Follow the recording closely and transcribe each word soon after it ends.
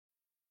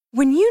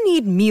When you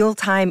need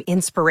mealtime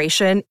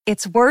inspiration,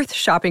 it's worth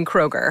shopping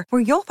Kroger,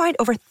 where you'll find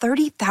over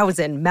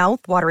 30,000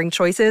 mouth-watering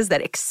choices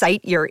that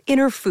excite your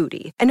inner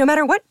foodie. And no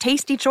matter what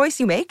tasty choice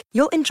you make,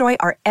 you'll enjoy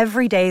our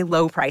everyday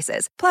low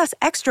prices, plus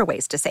extra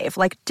ways to save,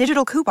 like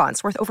digital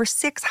coupons worth over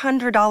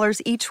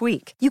 $600 each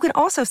week. You can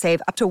also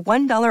save up to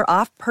 $1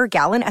 off per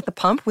gallon at the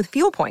pump with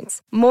fuel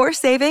points. More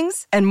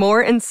savings and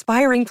more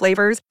inspiring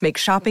flavors make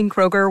shopping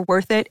Kroger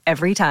worth it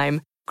every time.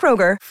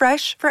 Kroger,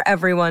 fresh for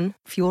everyone.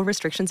 Fuel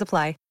restrictions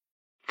apply.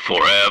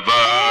 Forever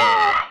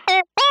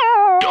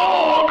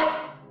Dog.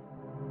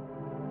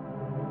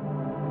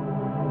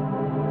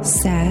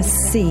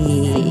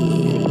 Sassy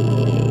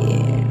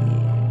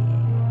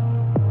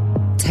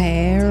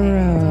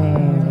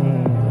Tarot.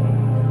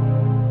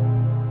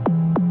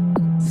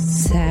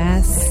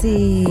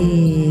 Sassy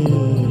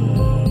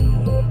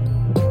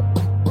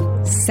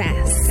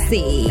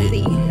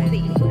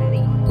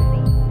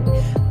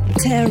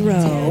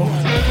Tarot.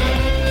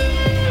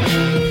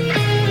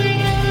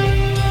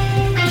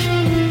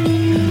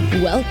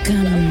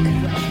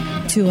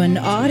 Welcome to an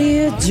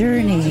audio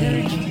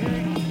journey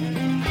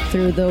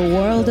through the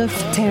world of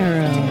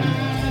tarot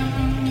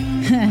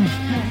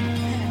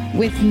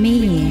with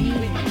me,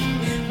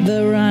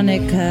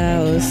 Veronica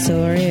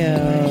Osorio.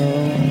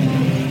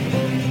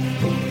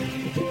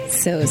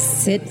 So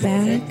sit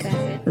back,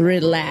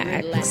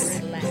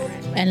 relax,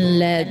 and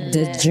let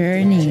the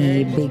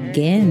journey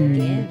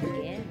begin.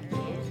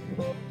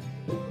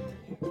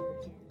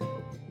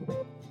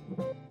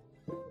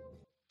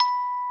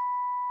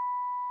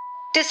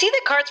 To see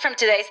the cards from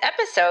today's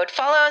episode,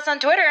 follow us on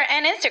Twitter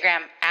and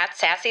Instagram at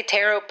Sassy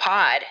Tarot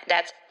Pod.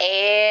 That's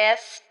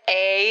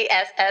SASSY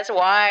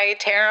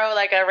Tarot,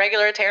 like a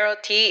regular tarot,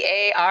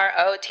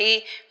 TAROTPOD.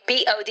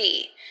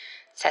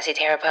 Sassy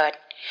Tarot Pod.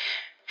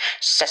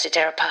 Sassy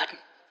Tarot Pod.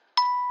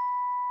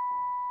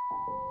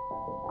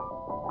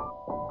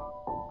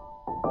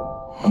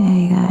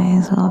 Hey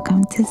guys,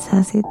 welcome to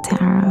Sassy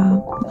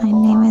Tarot. My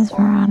name is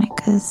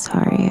Veronica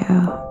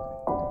Osorio.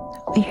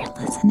 What you're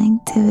listening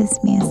to is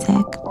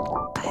music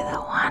by the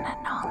one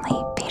and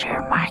only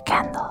Peter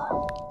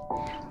Markendall.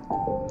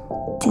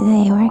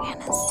 Today we're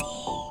gonna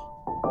see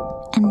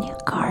a new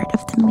card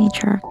of the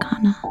Major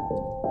Arcana.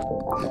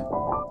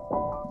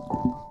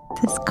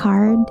 This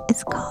card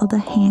is called a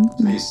Hanged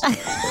Man.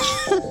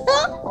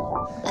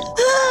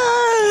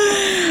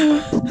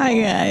 Hi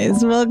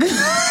guys, welcome.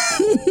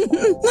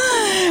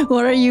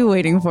 What are you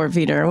waiting for,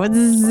 Peter? What's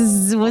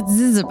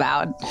this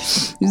about?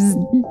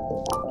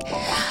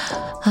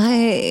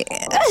 Hi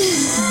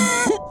guys,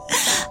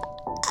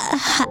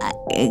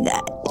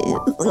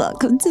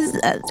 welcome to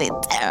Sassy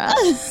Tarot.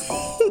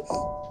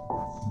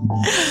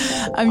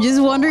 I'm just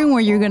wondering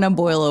where you're gonna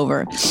boil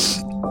over.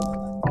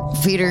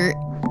 Peter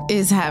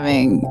is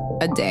having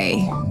a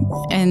day,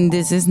 and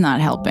this is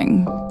not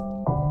helping.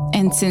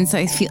 And since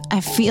I feel.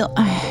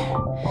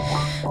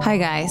 Hi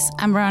guys,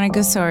 I'm Veronica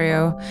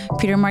Osorio.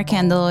 Peter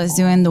Markendall is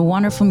doing the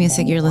wonderful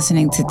music you're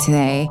listening to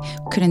today.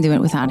 Couldn't do it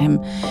without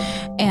him.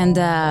 And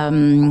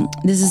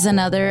this is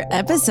another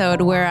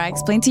episode where I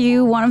explain to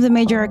you one of the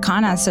major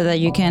arcana so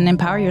that you can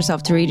empower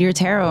yourself to read your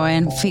tarot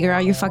and figure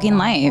out your fucking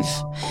life.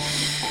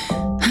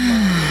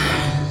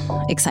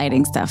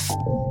 Exciting stuff.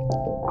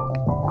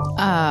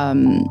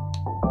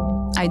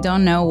 I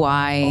don't know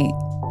why.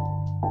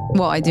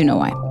 Well, I do know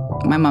why.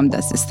 My mom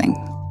does this thing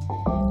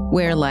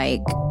where,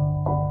 like,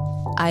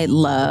 I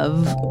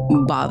love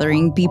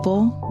bothering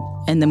people,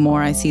 and the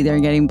more I see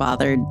they're getting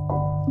bothered,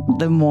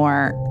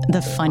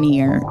 the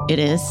funnier it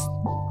is,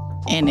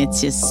 and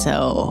it's just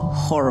so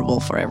horrible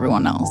for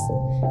everyone else.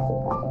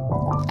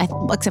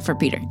 Except for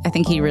Peter. I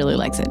think he really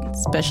likes it,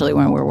 especially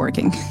when we're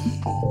working.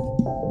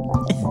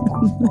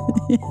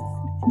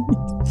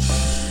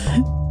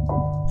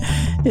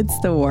 It's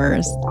the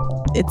worst.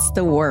 It's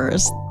the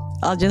worst.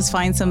 I'll just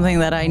find something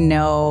that I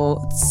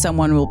know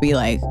someone will be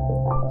like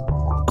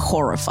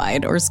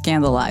horrified or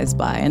scandalized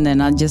by, and then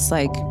I'll just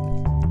like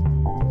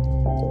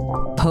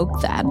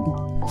poke that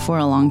for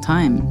a long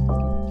time.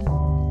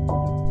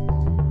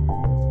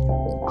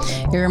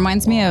 It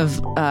reminds me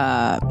of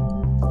I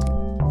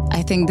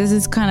think this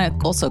is kind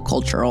of also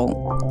cultural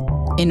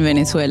in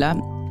Venezuela.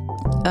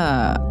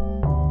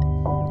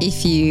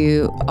 If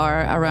you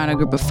are around a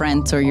group of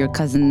friends or your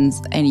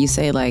cousins and you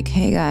say like,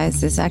 hey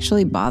guys, this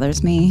actually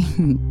bothers me,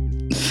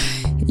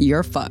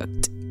 you're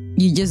fucked.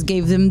 You just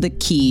gave them the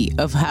key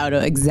of how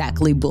to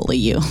exactly bully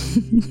you.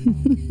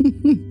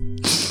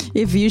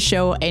 If you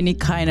show any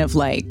kind of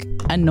like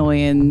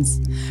annoyance,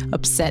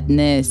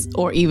 upsetness,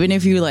 or even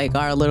if you like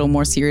are a little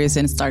more serious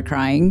and start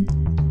crying,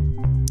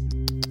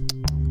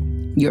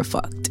 you're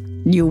fucked.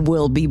 You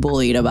will be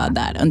bullied about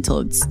that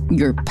until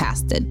you're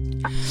past it.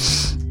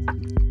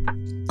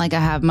 Like I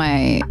have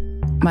my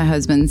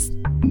husband's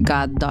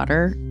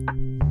goddaughter.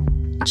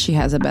 She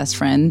has a best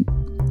friend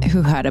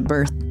who had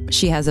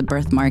she has a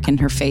birthmark in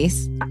her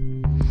face.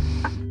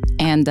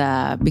 And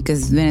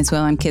because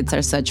Venezuelan kids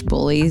are such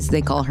bullies,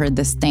 they call her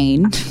the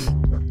stain.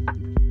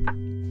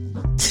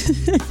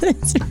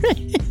 It's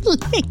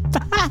really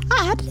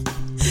bad.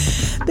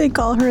 They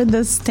call her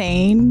the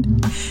Stain,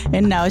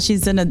 and now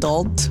she's an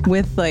adult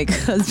with like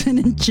husband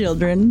and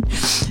children,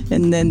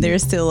 and then they're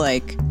still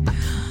like,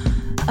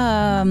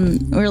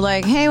 we're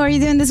like, hey, what are you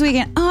doing this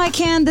weekend? Oh, I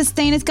can't. The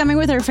Stain is coming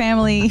with her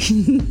family.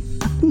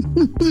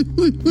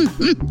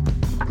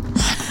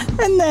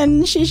 And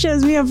then she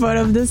shows me a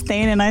photo of the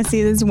Stain, and I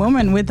see this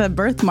woman with a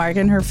birthmark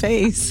in her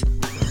face.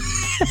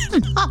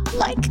 And I'm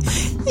like,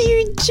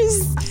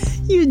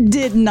 you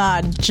did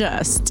not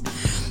just.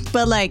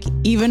 But like,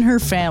 even her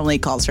family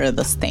calls her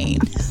the Stain.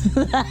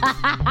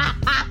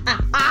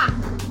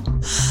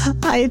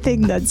 I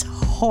think that's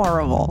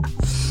horrible.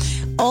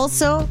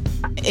 Also,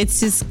 it's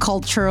just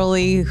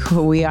culturally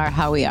who we are,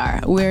 how we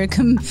are.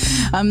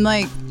 I'm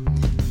like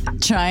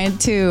trying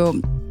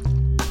to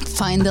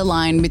find the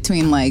line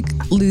between like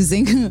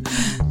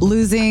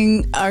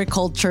losing our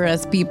culture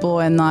as people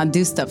and not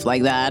do stuff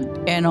like that,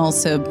 and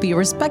also be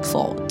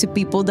respectful to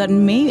people that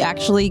may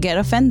actually get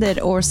offended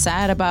or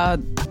sad about,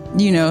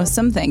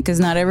 something,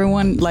 because not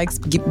everyone likes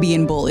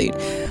being bullied.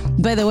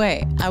 By the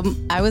way,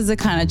 I was the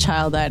kind of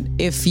child that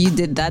if you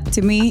did that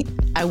to me,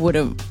 I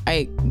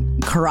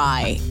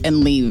cry and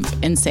leave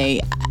and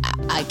say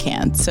I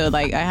can't. So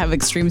like, I have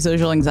extreme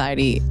social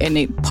anxiety, and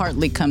it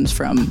partly comes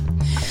from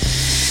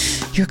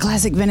your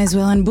classic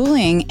Venezuelan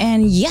bullying,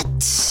 and yet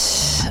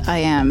I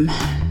am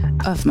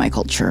of my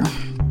culture.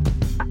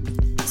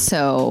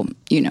 So,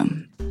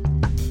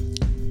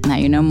 now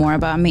you know more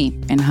about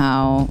me and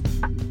how.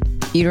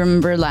 You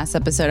remember last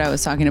episode I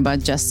was talking about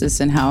justice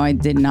and how I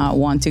did not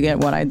want to get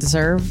what I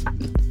deserve?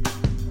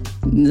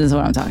 This is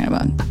what I'm talking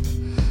about.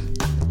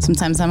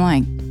 Sometimes I'm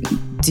like,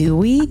 do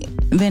we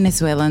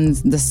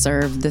Venezuelans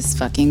deserve this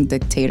fucking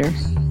dictator?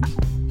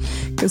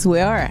 Because we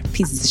are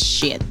pieces of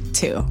shit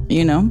too,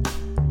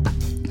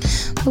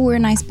 But we're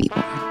nice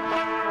people.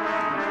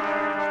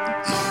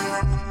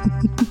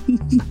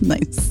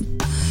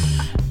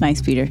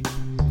 Nice, Peter.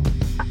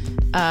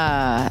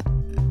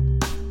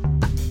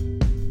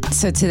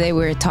 So today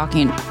we're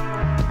talking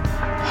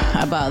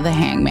about the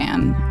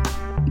hangman.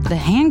 The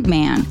hanged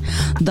man.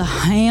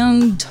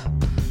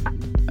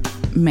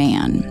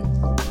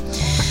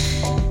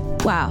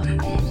 Wow.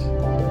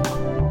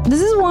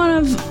 This is one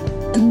of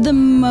the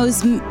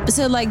most,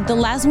 so like the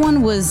last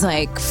one was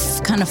like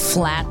kind of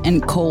flat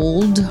and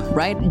cold,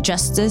 right?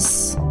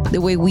 Justice, the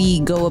way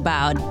we go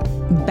about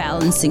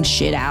balancing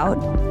shit out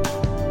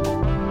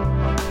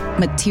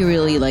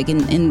materially, like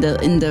in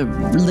the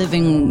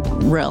living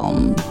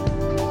realm.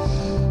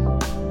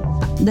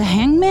 The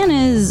hangman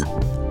is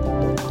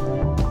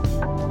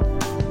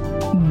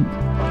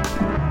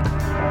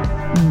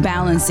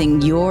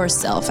balancing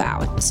yourself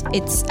out.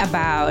 It's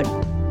about,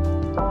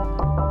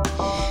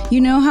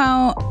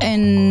 how,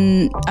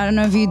 and I don't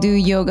know if you do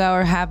yoga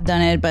or have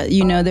done it, but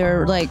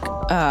there are like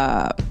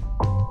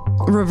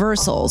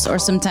reversals, or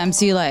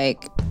sometimes you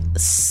like,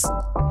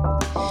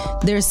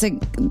 there's I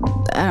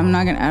don't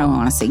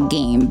want to say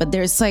game, but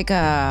there's like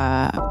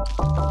a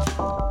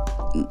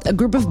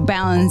group of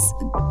balance.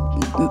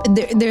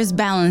 There's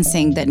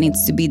balancing that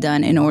needs to be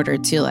done in order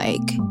to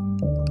like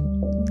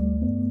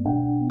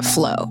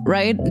flow,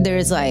 right?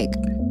 There's like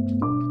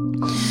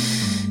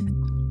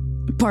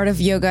part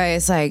of yoga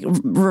is like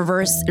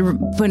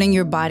putting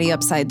your body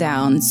upside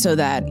down so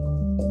that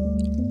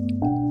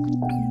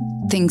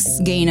things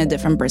gain a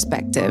different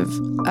perspective.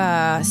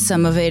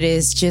 Some of it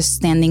is just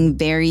standing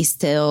very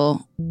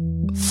still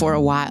for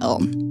a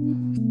while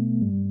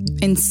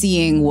and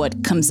seeing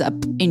what comes up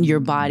in your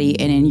body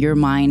and in your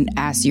mind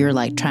as you're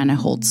like trying to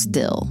hold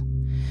still.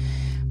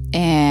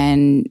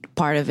 And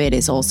part of it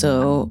is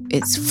also,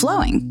 it's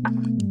flowing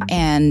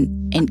and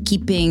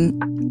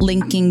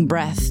linking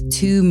breath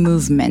to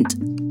movement,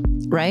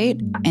 right?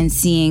 And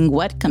seeing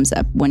what comes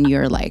up when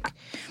you're like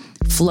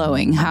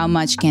flowing. How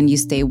much can you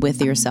stay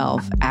with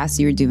yourself as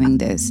you're doing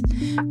this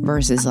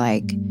versus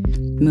like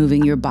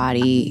moving your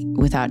body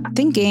without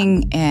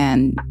thinking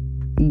and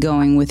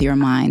going with your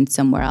mind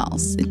somewhere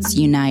else. It's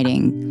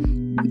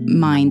uniting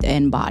mind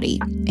and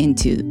body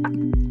into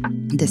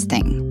this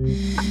thing.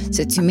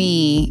 So to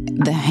me,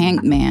 the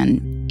hanged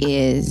man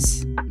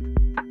is,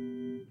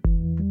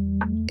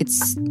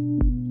 it's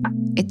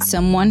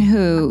someone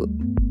who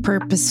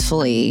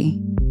purposefully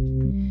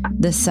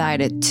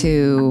decided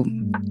to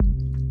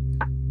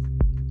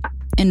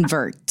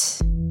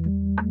invert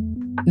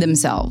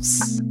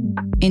themselves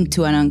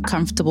into an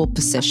uncomfortable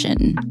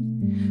position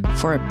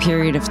for a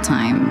period of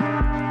time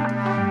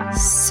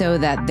so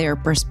that their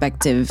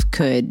perspective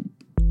could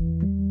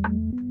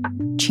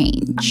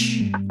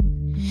change.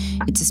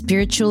 It's a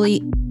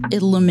spiritually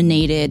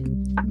illuminated,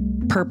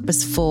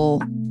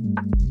 purposeful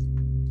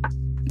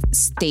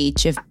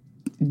stage of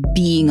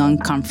being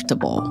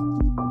uncomfortable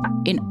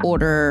in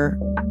order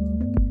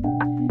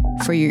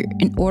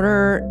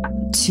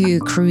to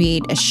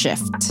create a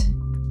shift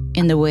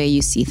in the way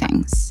you see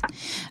things,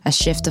 a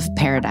shift of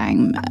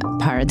paradigm,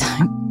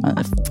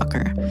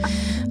 motherfucker.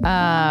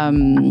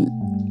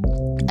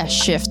 A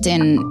shift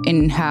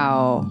in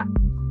how,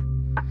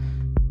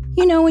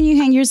 you know, when you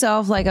hang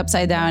yourself like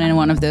upside down in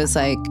one of those,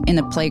 like in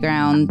a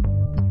playground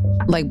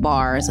like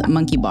bars,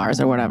 monkey bars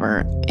or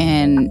whatever,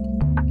 and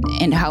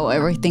how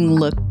everything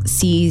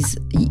sees.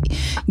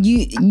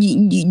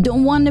 You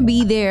don't want to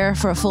be there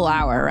for a full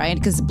hour, right?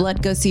 Because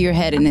blood goes to your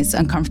head and it's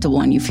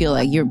uncomfortable and you feel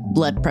like your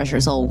blood pressure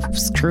is all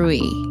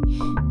screwy,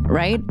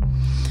 right?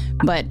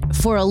 But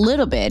for a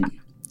little bit,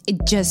 it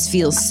just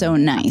feels so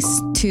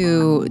nice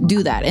to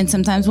do that. And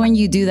sometimes when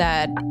you do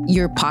that,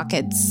 your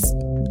pockets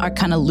are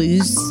kind of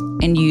loose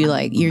and you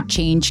like your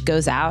change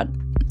goes out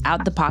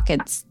the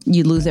pockets.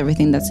 You lose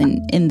everything that's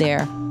in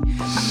there.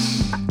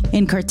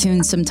 In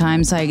cartoons,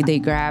 sometimes like they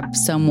grab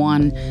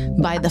someone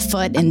by the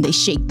foot and they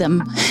shake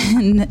them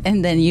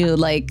and then you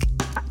like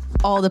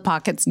all the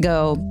pockets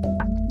go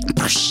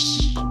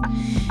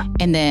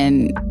and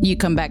then you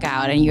come back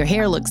out and your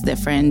hair looks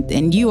different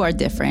and you are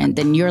different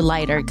and you're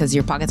lighter because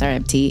your pockets are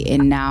empty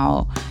and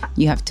now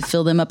you have to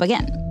fill them up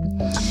again.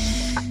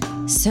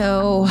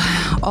 So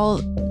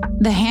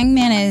the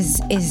hangman is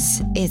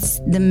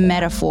the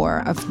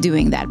metaphor of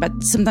doing that.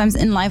 But sometimes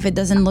in life it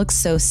doesn't look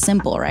so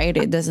simple, right?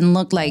 It doesn't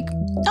look like,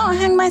 oh, I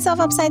hang myself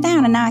upside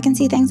down and now I can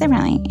see things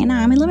differently and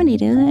now I'm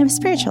illuminated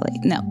spiritually.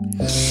 No,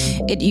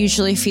 it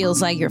usually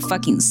feels like you're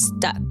fucking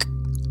stuck.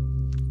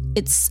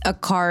 It's a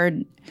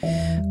card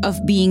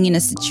of being in a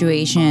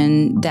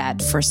situation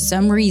that for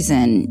some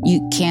reason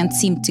you can't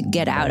seem to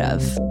get out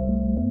of.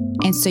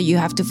 And so you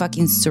have to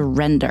fucking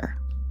surrender.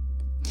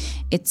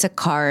 It's a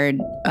card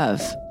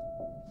of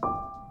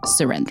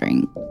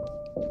surrendering,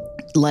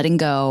 letting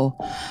go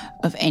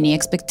of any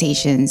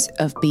expectations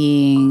of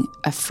being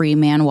a free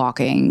man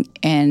walking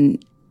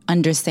and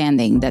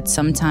understanding that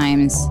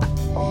sometimes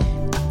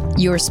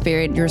your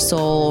spirit, your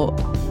soul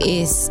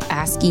is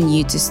asking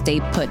you to stay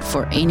put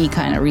for any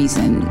kind of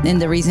reason.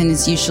 And the reason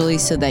is usually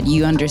so that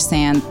you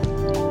understand.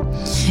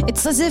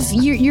 It's as if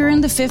you're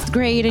in the 5th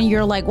grade and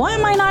you're like, why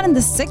am I not in the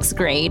 6th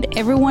grade?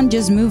 Everyone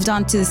just moved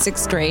on to the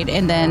 6th grade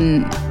and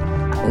then,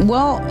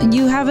 well,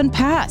 you haven't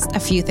passed a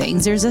few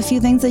things. There's a few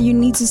things that you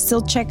need to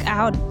still check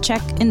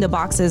in the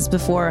boxes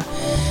before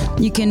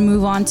you can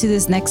move on to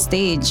this next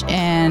stage.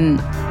 And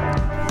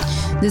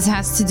this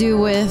has to do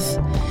with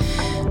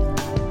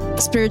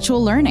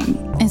spiritual learning.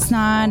 It's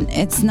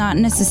not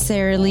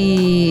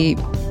necessarily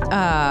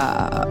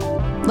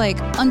like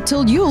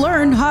until you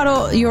learn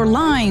how to your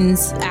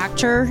lines,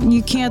 actor,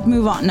 you can't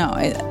move on. No,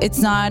 it's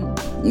not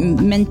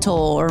mental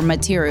or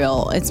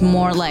material. It's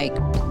more like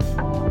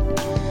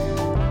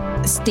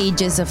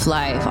stages of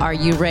life. Are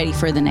you ready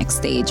for the next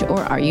stage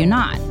or are you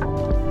not?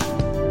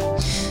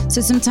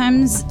 So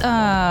sometimes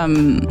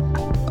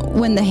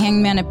when the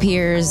hangman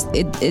appears,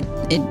 it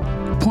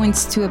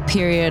points to a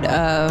period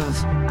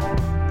of.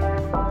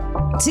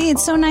 See,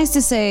 it's so nice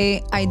to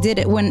say I did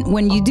it.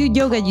 When you do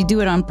yoga, you do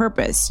it on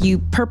purpose. You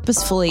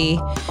purposefully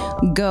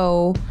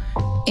go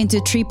into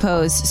tree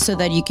pose so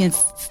that you can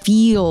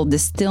feel the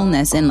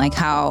stillness and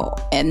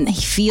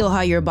feel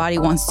how your body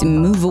wants to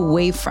move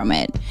away from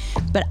it.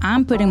 But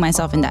I'm putting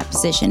myself in that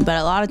position. But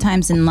a lot of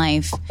times in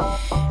life,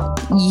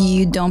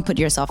 you don't put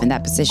yourself in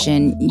that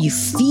position. You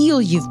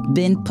feel you've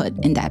been put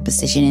in that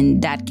position,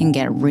 and that can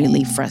get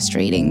really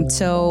frustrating.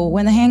 So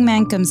when the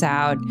hangman comes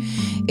out,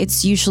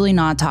 it's usually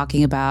not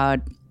talking about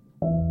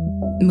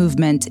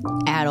movement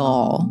at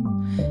all.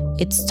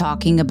 It's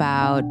talking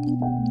about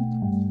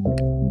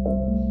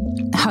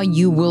how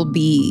you will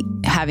be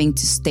having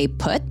to stay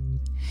put.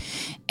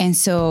 And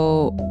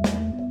so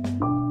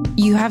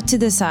you have to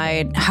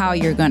decide how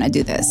you're going to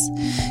do this.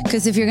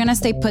 Because if you're going to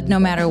stay put no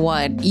matter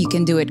what, you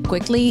can do it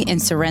quickly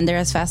and surrender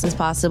as fast as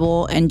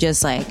possible and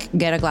just like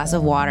get a glass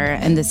of water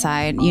and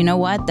decide, you know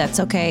what, that's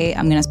okay.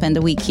 I'm going to spend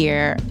a week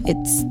here.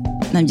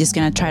 I'm just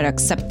going to try to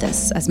accept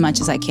this as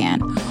much as I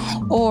can.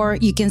 Or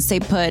you can stay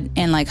put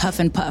and like huff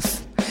and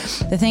puff.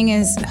 The thing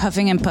is,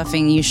 huffing and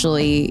puffing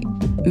usually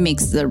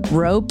makes the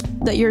rope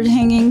that you're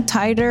hanging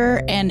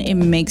tighter, and it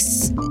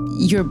makes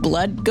your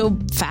blood go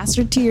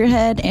faster to your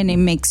head, and it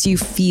makes you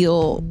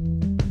feel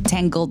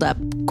tangled up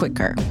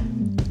quicker.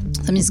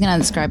 So I'm just going to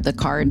describe the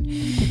card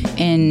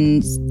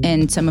and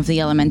some of the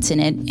elements in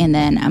it, and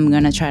then I'm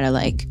going to try to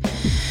like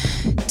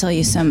tell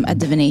you some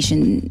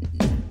divination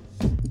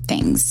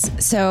things.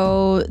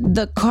 So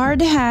the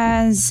card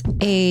has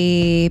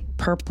a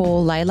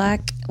purple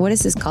lilac. What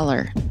is this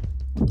color?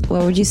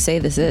 What would you say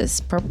this is?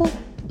 Purple?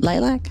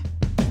 Lilac?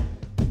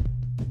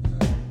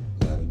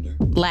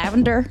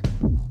 Lavender?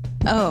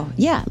 Oh,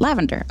 yeah,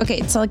 lavender. Okay,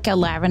 it's like a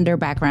lavender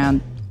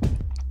background.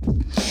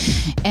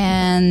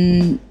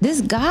 And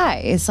this guy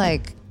is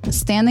like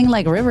standing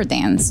like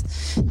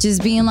Riverdance,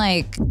 just being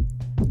like,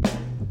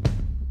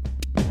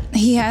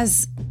 he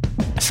has,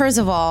 first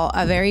of all,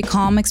 a very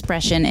calm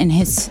expression in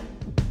his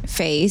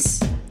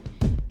face.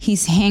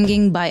 He's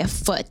hanging by a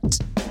foot.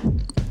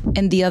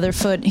 And the other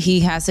foot,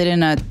 he has it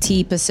in a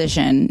T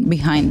position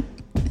behind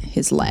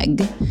his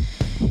leg.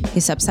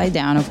 He's upside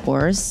down, of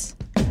course,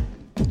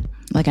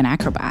 like an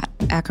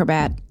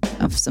acrobat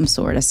of some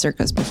sort, a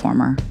circus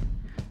performer.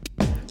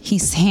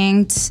 He's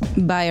hanged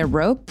by a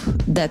rope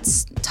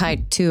that's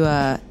tied to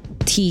a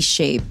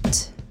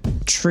T-shaped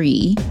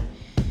tree.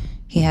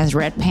 He has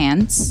red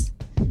pants,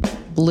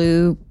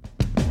 blue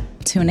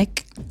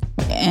tunic,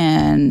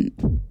 and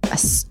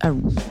a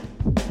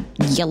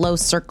yellow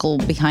circle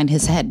behind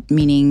his head,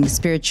 meaning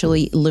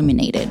spiritually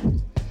illuminated.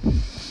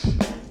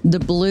 The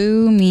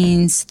blue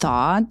means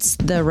thoughts.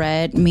 The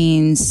red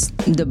means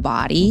the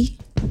body.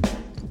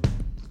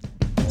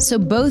 So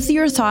both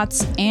your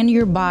thoughts and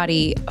your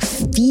body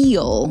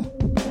feel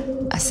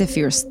as if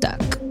you're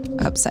stuck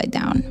upside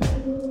down.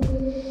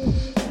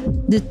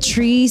 The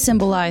tree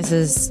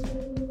symbolizes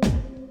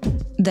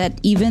that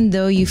even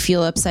though you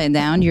feel upside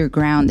down, you're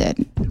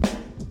grounded.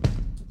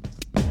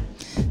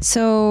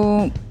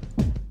 So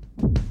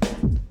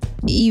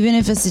even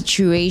if a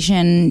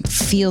situation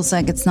feels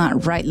like it's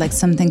not right, like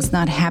something's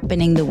not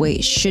happening the way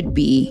it should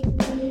be,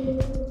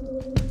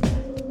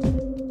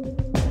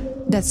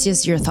 that's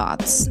just your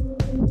thoughts.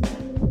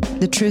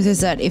 The truth is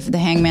that if the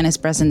hangman is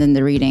present in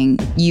the reading,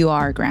 you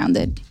are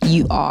grounded.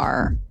 You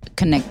are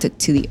connected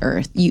to the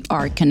earth. You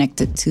are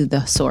connected to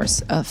the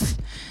source of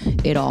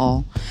it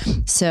all.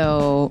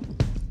 So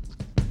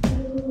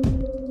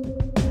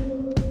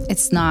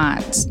it's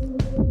not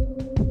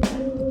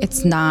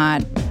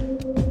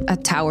a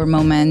tower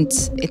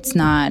moment. It's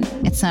not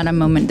a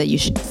moment that you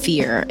should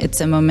fear.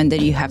 It's a moment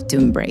that you have to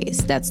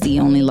embrace. That's the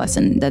only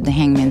lesson that the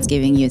hangman's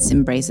giving you. It's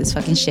embrace this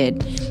fucking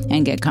shit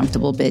and get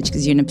comfortable, bitch,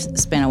 because you're gonna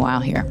spend a while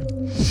here.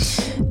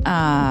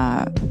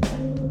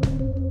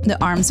 The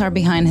arms are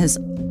behind his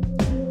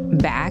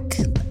back,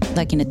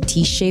 like in a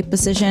T-shaped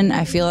position.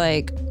 I feel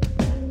like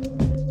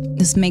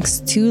this makes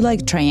two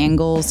like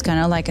triangles, kind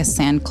of like a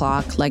sand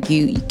clock. Like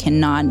you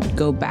cannot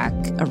go back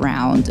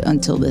around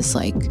until this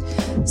like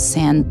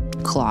sand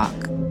clock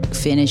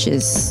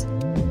finishes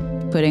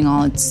putting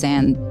all its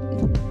sand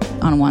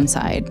on one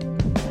side.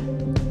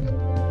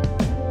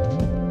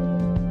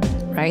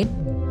 Right?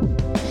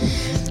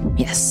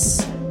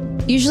 Yes.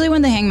 Usually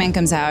when the hangman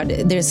comes out,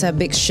 there's a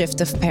big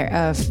shift of okay,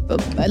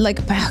 I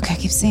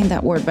keep saying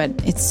that word, but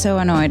it's so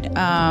annoyed.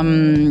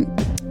 I'm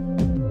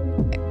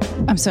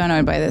so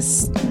annoyed by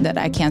this that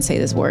I can't say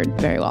this word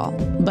very well.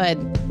 But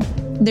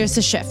there's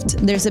a shift.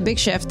 There's a big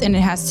shift, and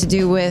it has to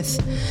do with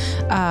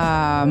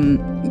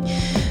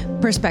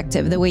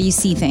perspective, the way you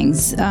see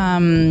things.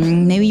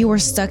 Maybe you were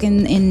stuck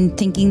in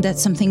thinking that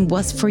something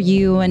was for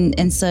you,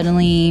 and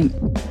suddenly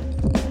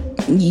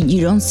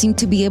you don't seem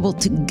to be able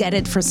to get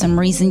it for some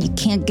reason. You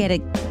can't get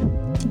it.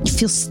 You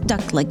feel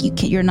stuck, like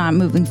you're not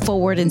moving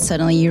forward, and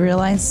suddenly you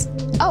realize,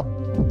 oh,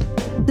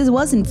 this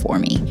wasn't for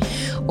me.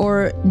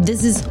 Or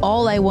this is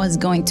all I was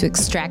going to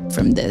extract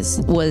from this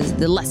was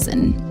the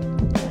lesson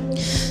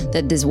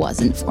that this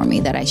wasn't for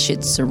me, that I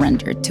should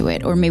surrender to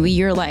it. Or maybe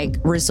you're like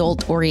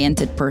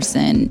result-oriented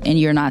person and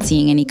you're not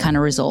seeing any kind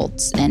of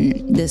results.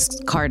 And this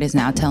card is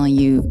now telling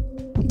you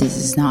this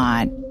is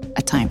not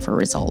a time for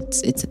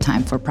results. It's a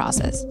time for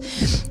process.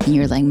 And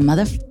you're like,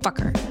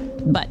 motherfucker.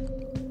 But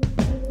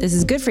this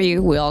is good for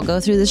you. We all go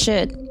through this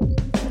shit.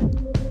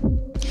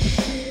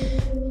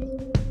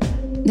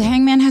 The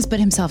hangman has put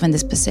himself in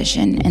this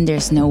position, and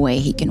there's no way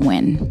he can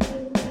win.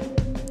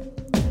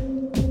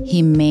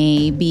 He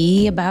may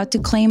be about to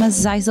claim a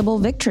sizable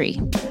victory.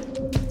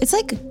 It's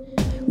like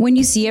when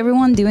you see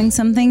everyone doing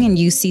something and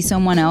you see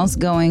someone else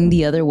going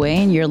the other way,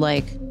 and you're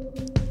like,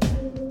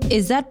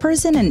 is that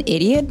person an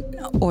idiot,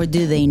 or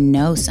do they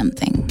know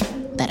something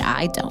that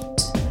I don't?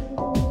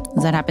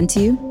 Does that happen to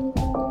you?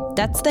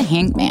 That's the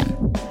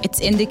hangman.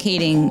 It's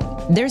indicating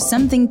there's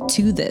something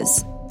to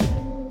this.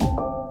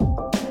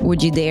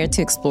 Would you dare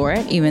to explore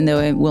it, even though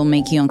it will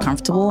make you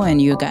uncomfortable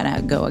and you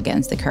gotta go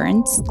against the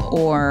currents?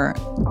 Or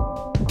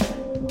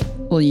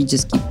will you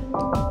just keep,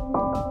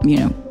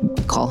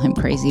 call him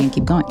crazy and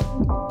keep going?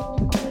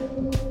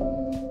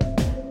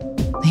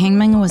 The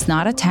hangman was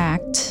not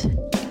attacked.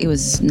 He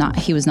was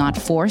not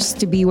forced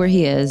to be where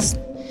he is.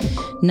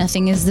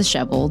 Nothing is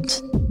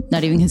disheveled.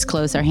 Not even his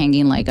clothes are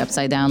hanging like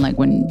upside down, like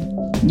when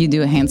you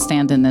do a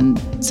handstand and then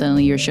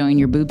suddenly you're showing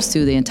your boobs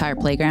to the entire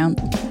playground.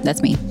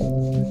 That's me.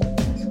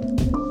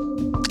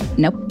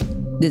 Nope.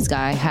 This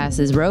guy has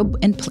his robe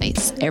in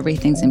place.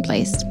 Everything's in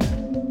place.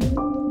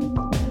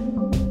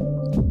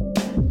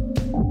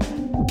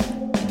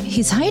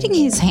 He's hiding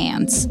his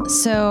hands.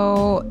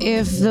 So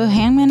if the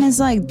hangman is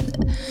like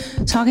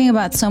talking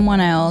about someone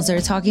else, or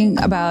talking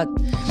about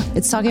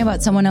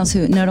someone else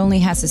who not only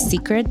has a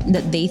secret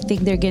that they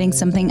think they're getting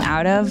something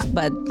out of,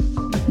 but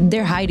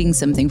they're hiding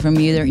something from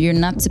you. You're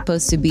not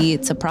supposed to be.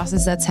 It's a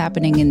process that's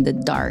happening in the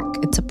dark.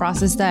 It's a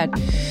process that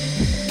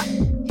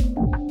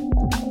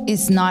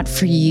is not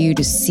for you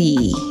to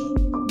see.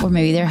 Or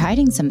maybe they're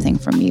hiding something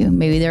from you.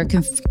 Maybe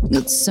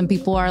some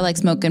people are like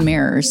smoke and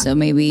mirrors. So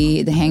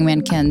maybe the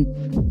hangman can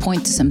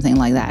point to something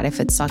like that. If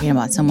it's talking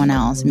about someone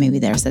else, maybe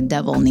there's a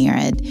devil near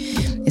it.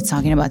 It's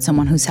talking about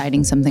someone who's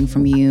hiding something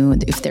from you.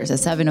 If there's a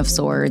 7 of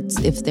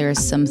Swords, if there's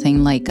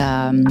something like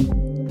an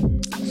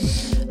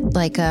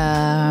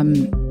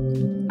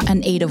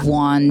 8 of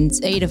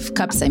Wands, 8 of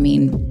Cups,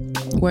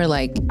 where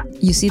like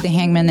you see the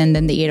hangman and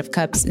then the 8 of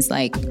Cups is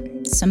like,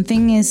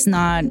 something is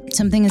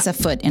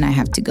afoot and I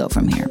have to go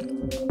from here.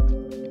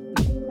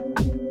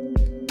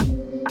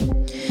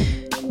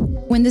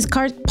 When this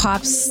card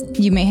pops,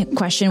 you may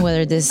question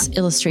whether this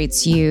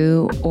illustrates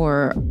you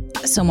or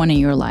someone in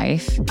your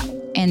life.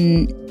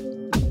 And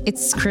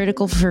it's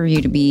critical for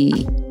you to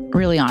be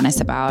really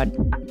honest about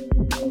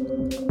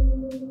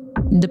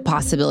the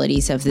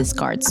possibilities of this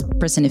card's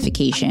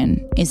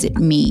personification. Is it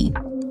me?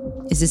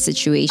 Is it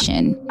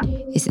situation?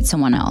 Is it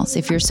someone else?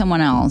 If it's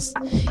someone else,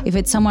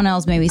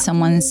 maybe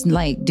someone's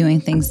like doing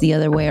things the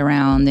other way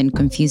around and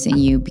confusing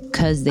you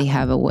because they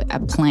have a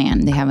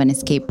plan. They have an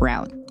escape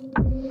route.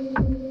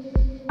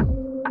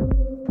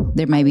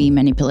 There might be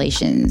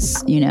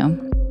manipulations, you know?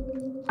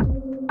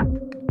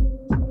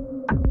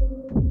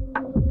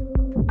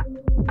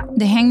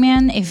 The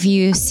Hangman, if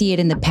you see it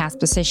in the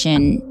past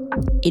position,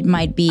 it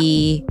might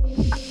be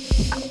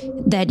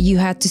that you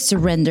had to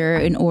surrender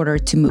in order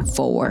to move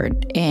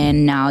forward.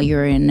 And now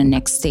you're in the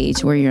next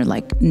stage where you're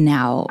like,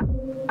 now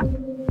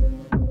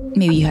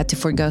maybe you had to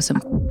forego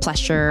some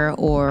pleasure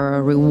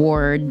or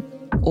reward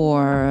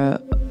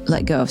or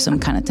let go of some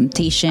kind of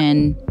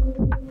temptation.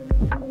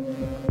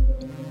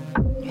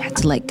 You had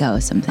to let go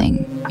of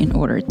something in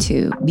order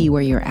to be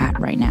where you're at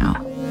right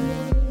now.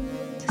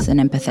 It's an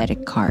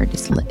empathetic card.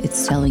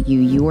 It's telling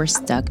you were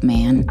stuck,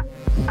 man.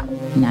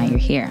 Now you're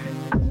here.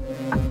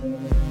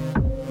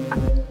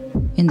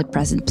 In the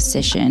present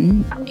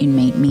position, it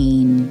may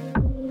mean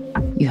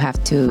you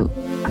have to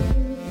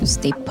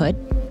stay put,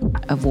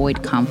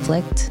 avoid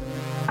conflict.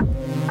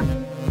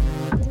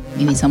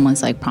 Maybe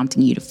someone's like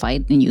prompting you to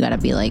fight and you gotta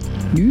be like,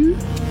 no.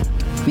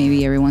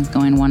 Maybe everyone's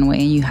going one way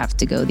and you have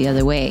to go the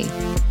other way.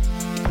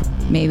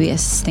 Maybe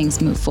as things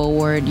move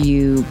forward,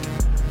 you,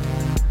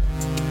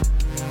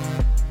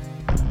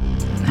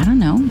 I don't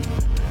know,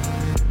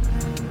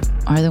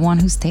 are the one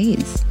who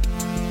stays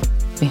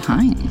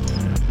behind.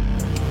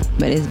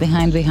 But is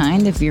behind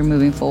if you're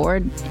moving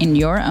forward in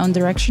your own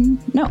direction?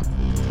 No.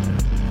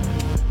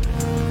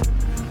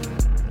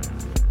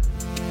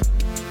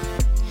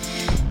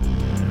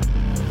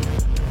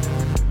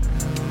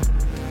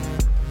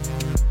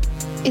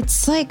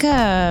 It's like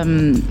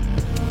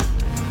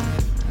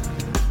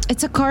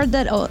it's a card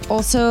that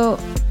also,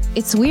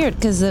 it's weird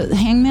because the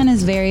Hangman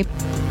is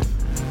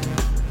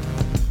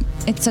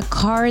it's a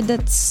card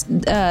that's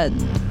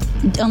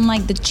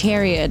unlike the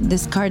Chariot.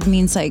 This card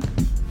means like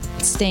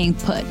staying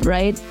put,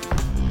 right?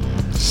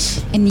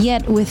 And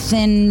yet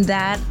within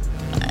that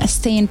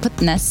staying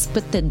puttedness,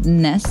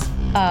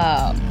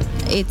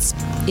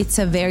 it's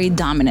a very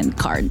dominant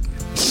card.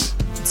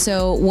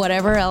 So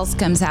whatever else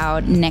comes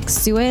out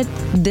next to it,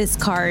 this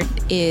card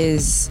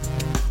is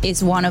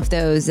one of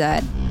those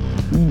that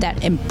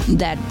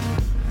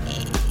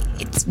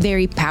it's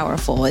very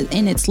powerful.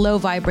 In its low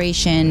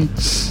vibration,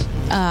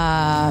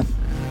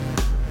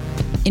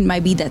 it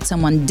might be that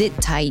someone did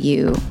tie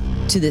you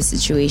to this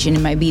situation.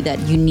 It might be that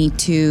you need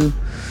to,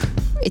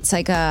 it's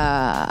like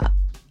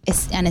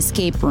it's an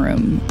escape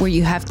room where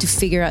you have to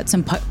figure out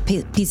some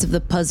piece of the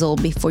puzzle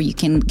before you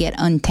can get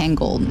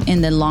untangled.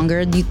 And the longer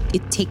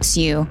it takes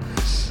you,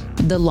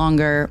 the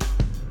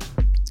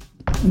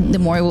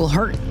more it will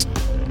hurt.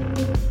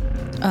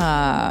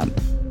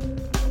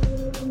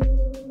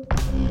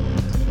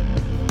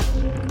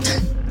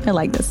 I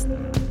like this.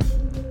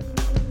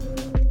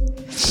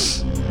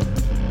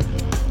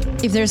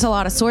 If there's a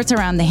lot of swords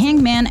around the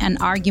Hangman, an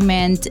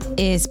argument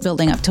is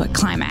building up to a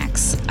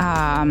climax.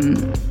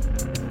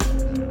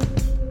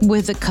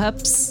 With the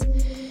cups,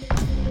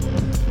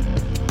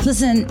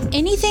 listen,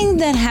 anything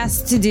that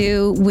has to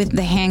do with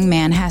the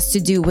Hangman has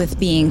to do with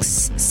being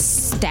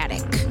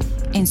static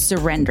and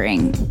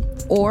surrendering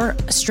or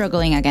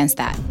struggling against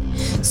that.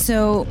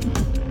 So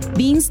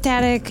being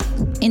static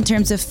in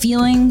terms of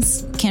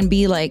feelings can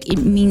be like, it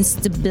means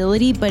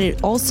stability, but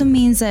it also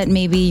means that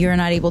maybe you're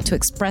not able to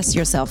express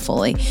yourself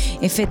fully.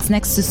 If it's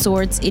next to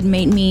swords, it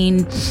may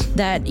mean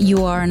that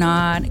you are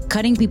not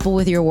cutting people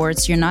with your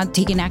words. You're not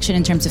taking action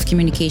in terms of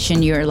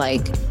communication. You're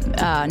like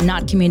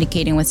not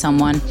communicating with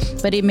someone.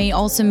 But it may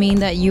also mean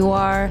that you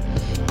are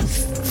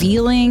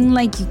feeling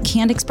like you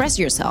can't express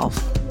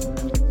yourself.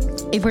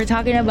 If we're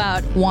talking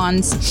about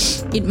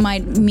wands, it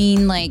might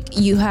mean like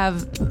you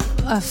have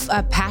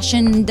a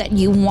passion that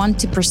you want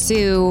to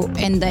pursue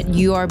and that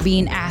you are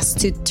being asked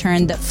to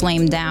turn the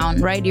flame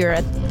down, right? You're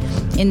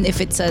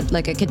if it's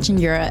like a kitchen,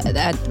 you're at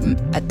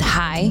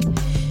high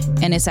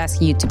and it's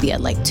asking you to be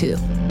at like 2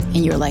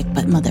 and you're like,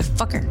 but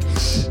motherfucker.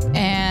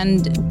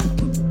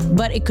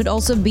 But it could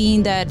also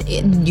be that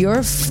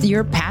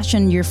your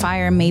passion, your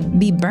fire may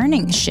be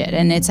burning shit,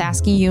 and it's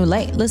asking you,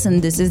 like, listen,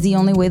 this is the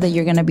only way that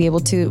you're gonna be able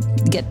to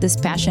get this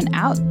passion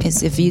out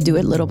is if you do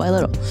it little by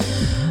little.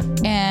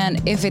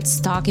 And if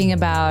it's talking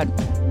about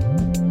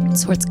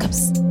swords,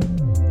 cups,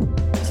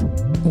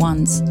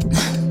 wands,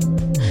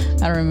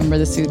 I don't remember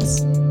the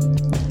suits.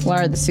 What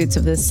are the suits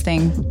of this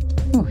thing?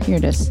 Oh, here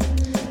it is.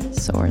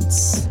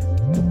 Swords.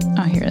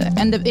 Oh, here.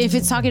 And if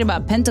it's talking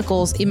about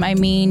pentacles, it might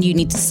mean you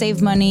need to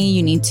save money,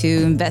 you need to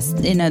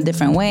invest in a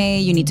different way,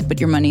 you need to put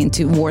your money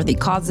into worthy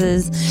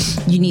causes,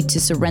 you need to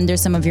surrender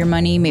some of your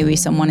money. Maybe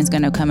someone is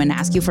going to come and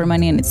ask you for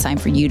money and it's time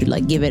for you to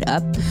like give it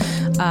up.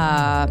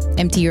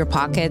 empty your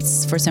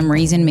pockets for some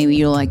reason. Maybe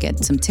you'll like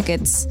get some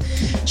tickets,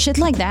 shit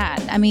like that.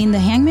 I mean, the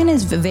Hangman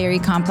is a very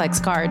complex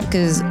card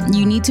because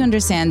you need to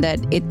understand that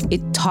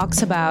it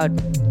talks about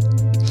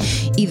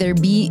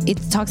it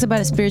talks about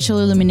a spiritual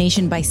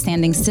illumination by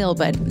standing still,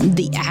 but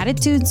the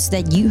attitudes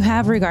that you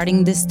have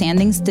regarding this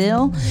standing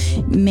still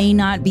may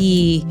not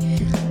be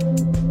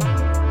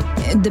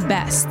the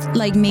best.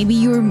 Like maybe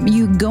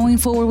you going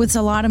forward with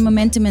a lot of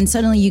momentum and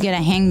suddenly you get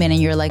a Hangman and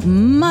you're like,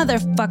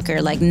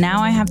 motherfucker, like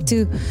now I have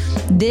to,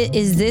 this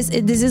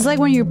is like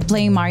when you're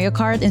playing Mario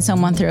Kart and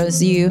someone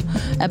throws you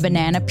a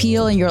banana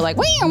peel and you're like,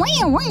 wing,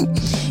 wing, wing.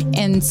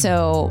 And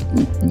so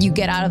you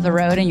get out of the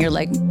road and you're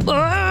like,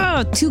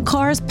 2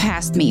 cars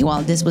passed me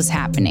while this was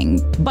happening.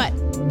 But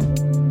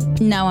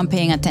now I'm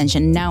paying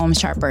attention. Now I'm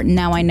sharper.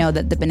 Now I know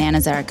that the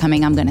bananas that are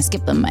coming, I'm going to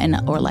skip them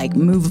or like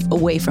move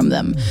away from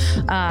them.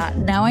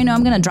 Now I know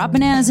I'm going to drop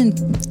bananas in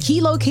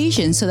key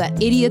locations so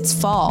that idiots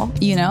fall,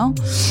 you know?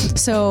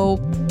 So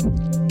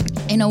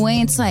in a way,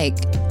 it's like,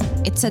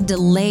 it's a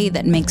delay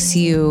that makes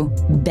you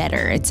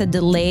better. It's a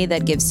delay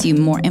that gives you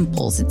more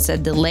impulse. It's a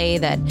delay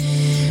that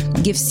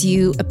gives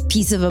you a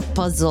piece of a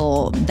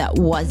puzzle that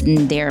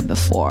wasn't there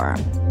before.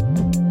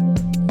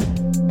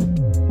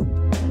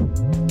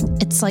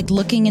 It's like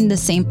looking in the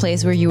same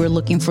place where you were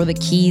looking for the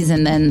keys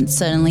and then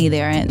suddenly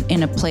they're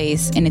in a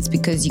place, and it's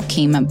because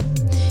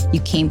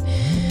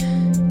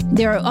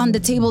they're on the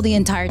table the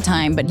entire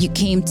time, but you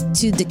came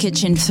to the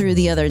kitchen through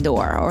the other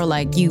door, or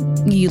like you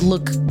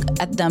look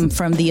at them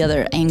from the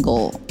other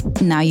angle.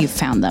 Now you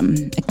found them,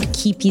 a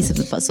key piece of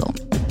the puzzle.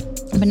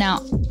 But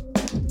now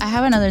I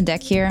have another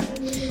deck here,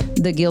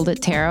 the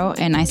Gilded Tarot,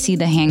 and I see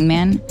the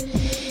Hangman,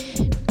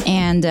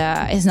 and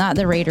it's not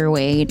the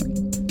Rider-Waite.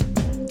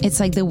 It's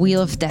like the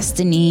Wheel of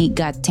Destiny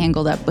got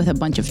tangled up with a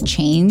bunch of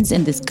chains,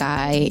 and this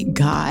guy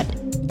got...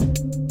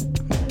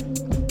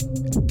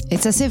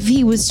 It's as if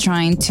he was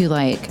trying to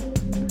like...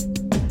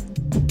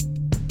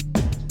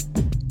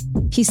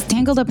 He's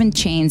tangled up in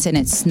chains and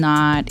it's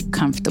not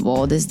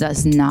comfortable. This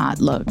does not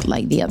look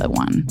like the other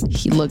one.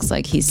 He looks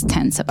like he's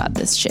tense about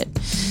this shit.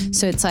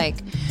 So it's like...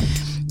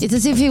 It's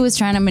as if he was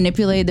trying to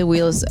manipulate the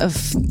wheels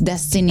of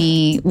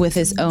destiny with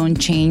his own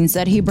chains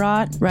that he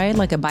brought, right?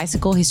 Like a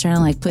bicycle, he's trying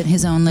to like put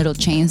his own little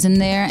chains in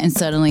there, and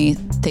suddenly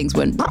things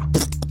went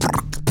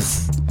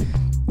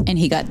and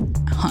he got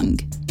hung.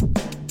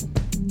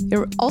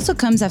 It also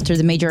comes after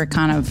the major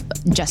arcana of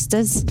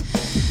Justice.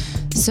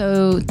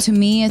 So to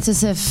me, it's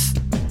as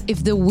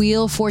if the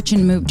wheel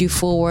fortune moved you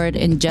forward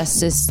and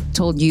justice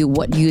told you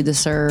what you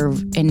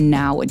deserve, and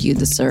now what you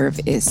deserve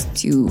is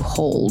to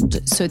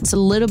hold. So it's a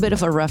little bit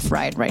of a rough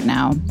ride right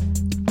now.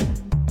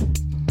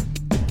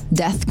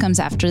 Death comes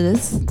after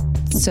this.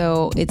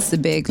 So it's the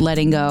big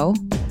letting go.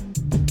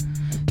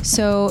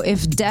 So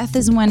if death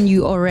is when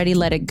you already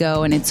let it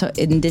go and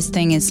this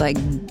thing is like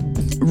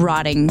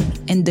rotting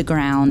in the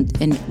ground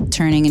and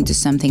turning into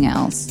something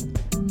else.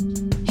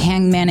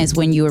 Hangman is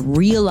when you're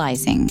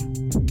realizing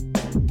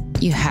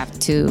you have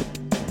to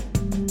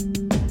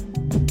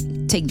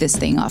take this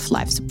thing off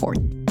life support.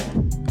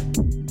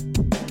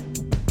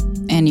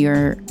 And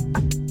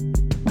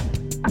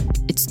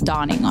it's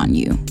dawning on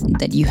you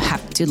that you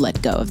have to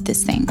let go of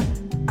this thing.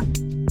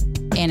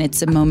 And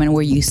it's a moment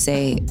where you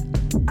say,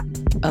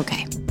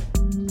 okay,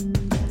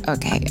 I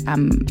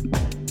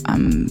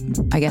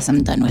guess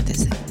I'm done with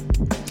this.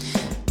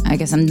 I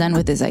guess I'm done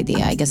with this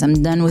idea. I guess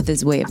I'm done with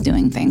this way of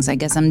doing things. I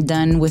guess I'm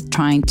done with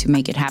trying to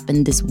make it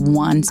happen this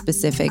one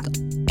specific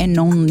and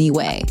only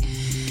way.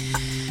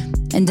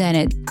 And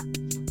then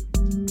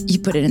you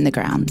put it in the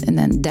ground, and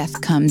then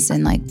death comes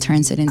and like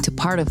turns it into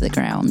part of the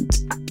ground,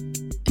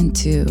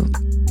 into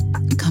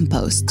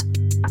compost.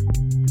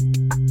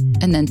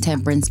 And then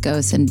temperance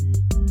goes and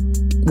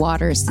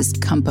waters this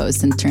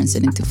compost and turns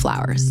it into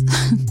flowers.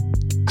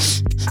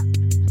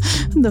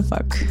 The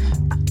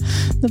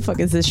fuck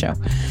is this show?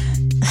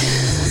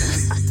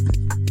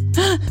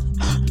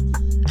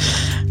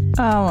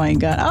 Oh my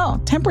god.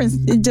 Oh, temperance.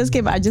 It just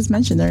came out. I just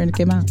mentioned it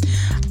came out.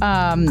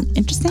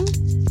 Interesting.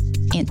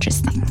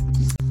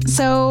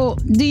 So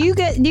do you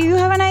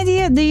have an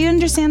idea? Do you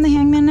understand the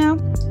Hangman now?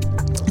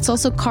 It's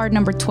also card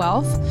number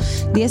 12.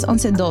 10,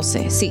 11, 12.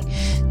 Sí.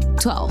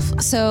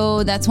 12.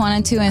 So that's 1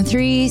 and 2 and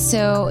 3.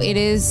 So it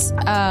is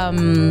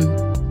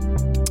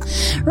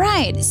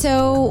right.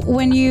 So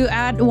when you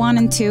add 1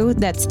 and 2,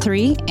 that's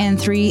 3, and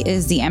 3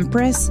 is the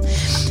Empress.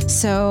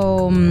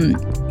 So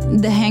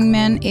the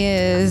Hangman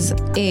is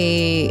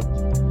a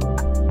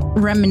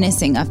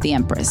reminiscing of the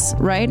Empress,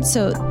 right?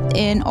 So,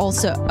 and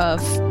also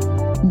of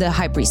the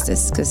High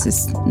Priestess, because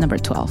it's number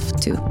 12,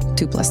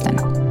 2 plus 10.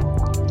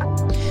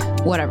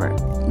 Whatever.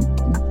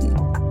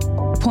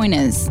 Point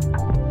is,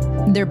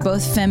 they're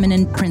both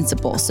feminine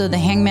principles. So the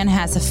Hangman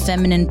has a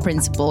feminine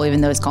principle, even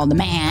though it's called the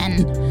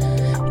man.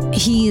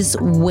 He's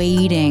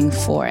waiting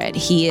for it.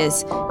 He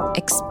is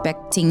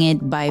expecting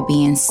it by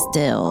being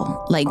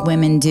still, like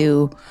women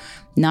do.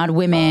 Not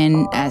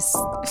women as...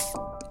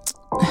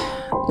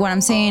 What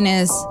I'm saying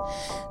is,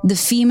 the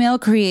female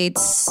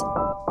creates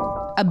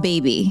a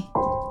baby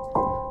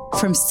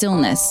from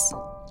stillness,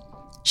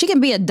 She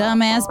can be a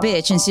dumbass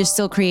bitch and she's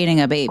still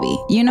creating a baby.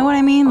 You know what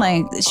I mean?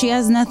 Like, she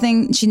has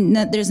nothing,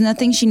 there's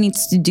nothing she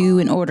needs to do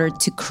in order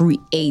to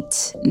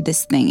create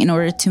this thing, in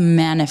order to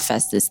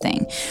manifest this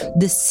thing.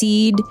 The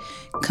seed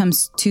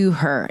comes to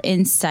her,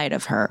 inside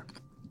of her.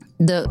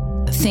 The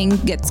thing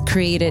gets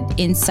created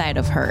inside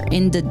of her,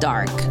 in the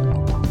dark,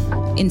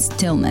 in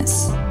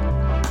stillness.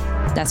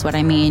 That's what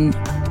I mean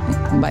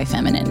by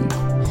feminine.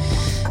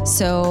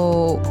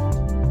 So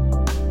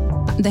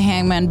the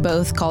Hangman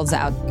both calls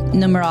out, in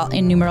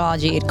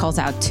numerology, it calls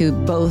out to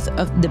both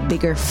of the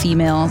bigger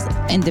females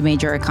in the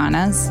major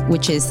arcanas,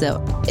 which is the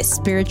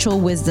spiritual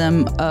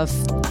wisdom of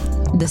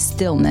the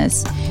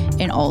stillness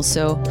and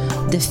also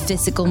the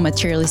physical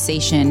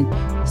materialization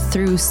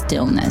through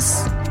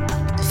stillness,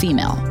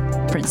 female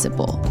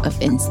principle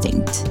of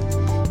instinct.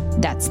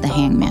 That's the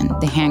Hangman.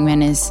 The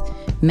Hangman is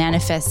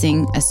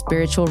manifesting a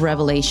spiritual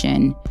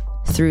revelation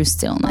through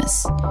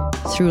stillness,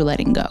 through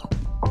letting go.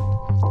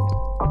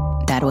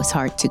 That was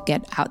hard to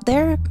get out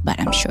there, but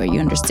I'm sure you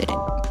understood it.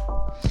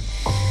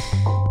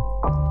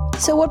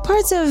 So what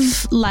parts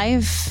of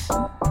life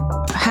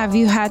have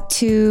you had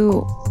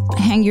to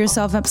hang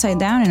yourself upside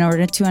down in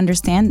order to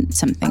understand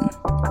something?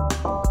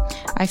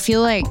 I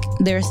feel like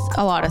there's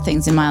a lot of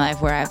things in my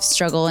life where I've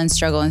struggled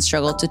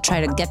to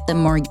try to get them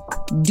more,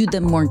 do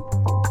them more,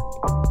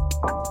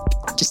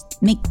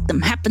 just make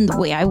them happen the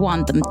way I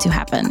want them to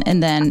happen.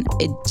 And then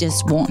it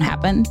just won't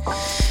happen.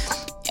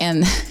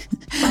 And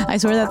I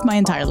swear that's my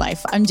entire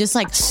life. I'm just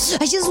like,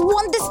 I just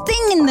want this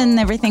thing. And then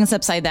everything's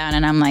upside down.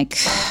 And I'm like,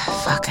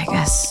 fuck, I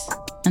guess.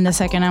 And the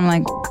second I'm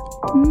like,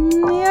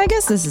 yeah, I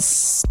guess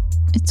it's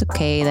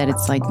okay that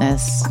it's like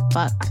this.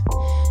 Fuck.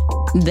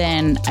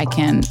 Then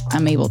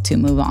I'm able to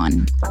move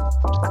on.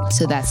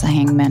 So that's a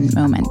Hangman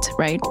moment,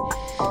 right?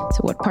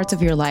 So what parts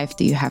of your life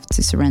do you have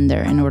to surrender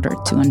in order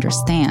to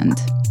understand?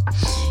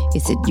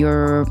 Is it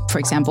your, for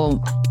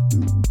example,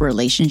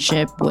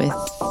 relationship with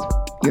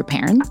your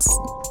parents,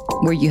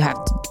 where you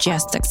have to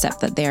just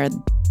accept that they're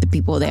the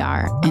people they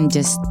are and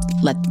just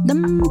let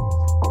them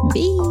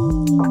be?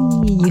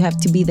 You have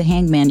to be the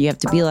Hangman. You have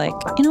to be like,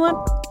 you know what?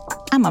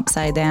 I'm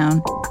upside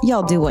down.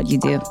 Y'all do what you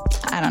do.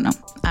 I don't know.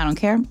 I don't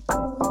care.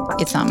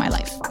 It's not my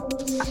life.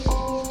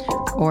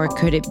 Or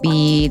could it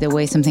be the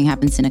way something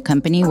happens in a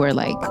company where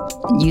like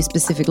you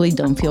specifically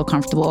don't feel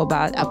comfortable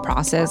about a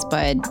process,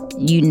 but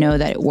you know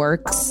that it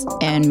works,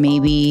 and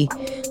maybe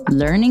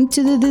learning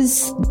to do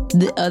this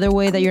the other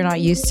way that you're not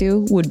used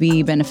to would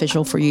be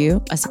beneficial for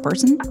you as a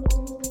person,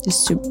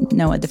 just to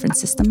know a different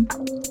system?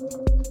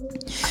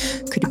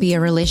 Could it be a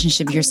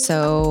relationship you're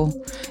so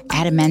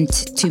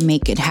adamant to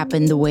make it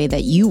happen the way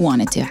that you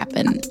want it to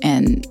happen,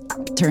 and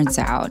turns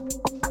out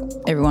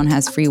everyone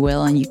has free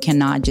will and you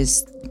cannot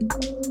just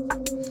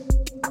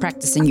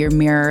practice in your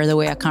mirror the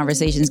way a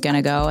conversation is going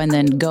to go and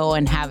then go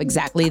and have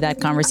exactly that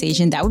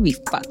conversation? That would be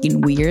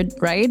fucking weird,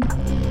 right?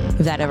 If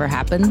that ever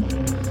happened.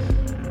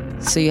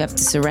 So you have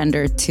to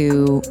surrender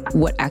to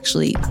what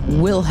actually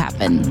will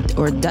happen,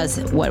 or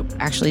what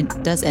actually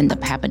does end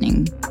up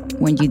happening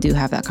when you do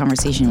have that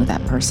conversation with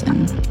that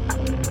person,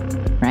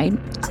 right?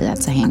 So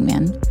that's a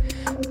Hangman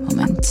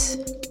moment.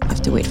 You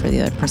have to wait for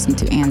the other person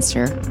to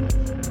answer.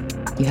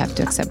 You have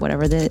to accept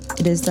whatever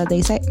it is that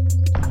they say.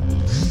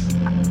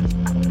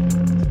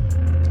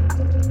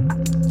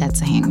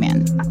 That's a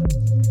Hangman.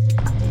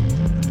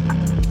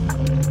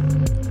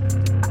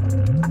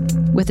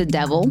 With the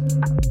Devil,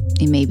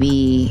 it may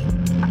be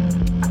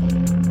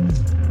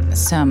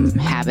some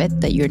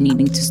habit that you're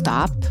needing to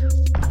stop,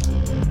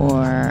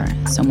 or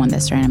someone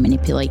that's trying to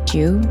manipulate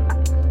you.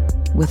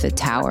 With a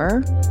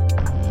Tower,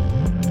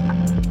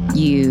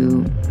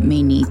 you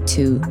may need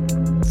to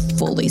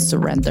fully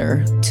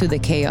surrender to the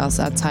chaos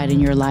outside in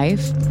your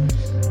life.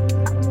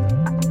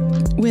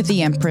 With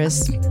the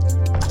Empress,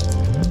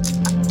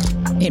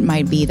 it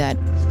might be that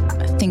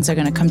things are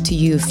going to come to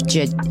you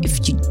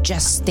if you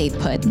just stay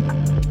put,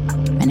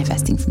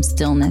 manifesting from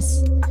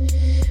stillness.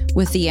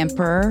 With the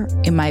Emperor,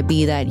 it might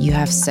be that you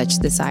have such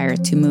desire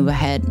to move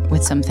ahead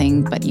with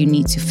something, but you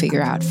need to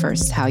figure out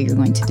first how you're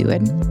going to do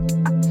it.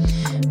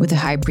 With the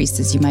High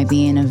Priestess, you might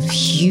be in a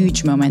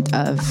huge moment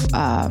of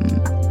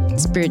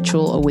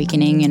spiritual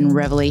awakening and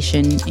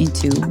revelation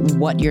into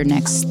what your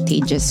next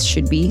stages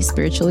should be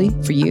spiritually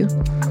for you.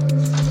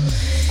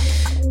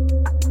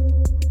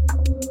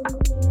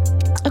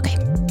 Okay,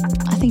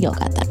 I think y'all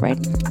got that right.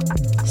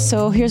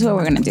 So here's what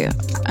we're gonna do.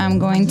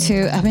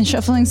 I've been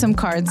shuffling some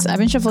cards. I've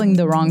been shuffling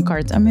the wrong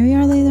cards. Or maybe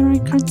are they the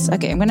right cards?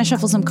 Okay, I'm gonna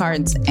shuffle some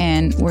cards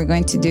and we're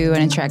going to do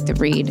an interactive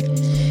read.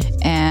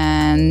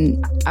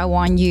 And I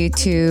want you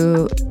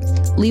to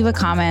leave a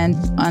comment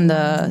on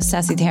the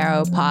Sassy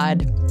Tarot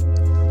Pod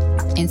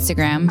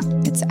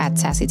Instagram. It's at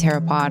Sassy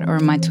Tarot Pod, or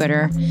my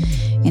Twitter,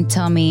 and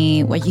tell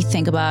me what you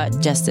think about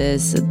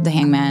Justice, the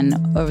Hangman,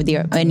 or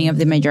any of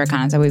the major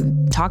arcana that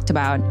we've talked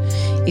about.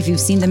 If you've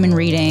seen them in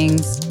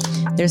readings,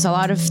 there's a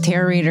lot of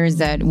tarot readers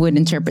that would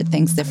interpret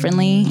things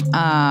differently.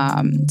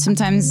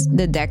 Sometimes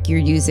the deck you're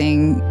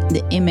using,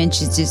 the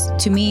image is just,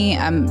 to me,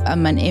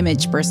 I'm an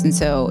image person.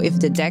 So if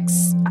the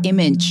deck's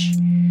image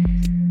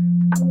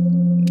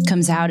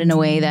comes out in a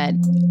way that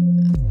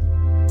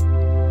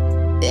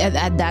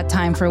at that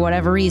time, for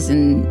whatever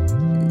reason,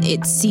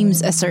 it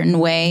seems a certain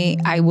way,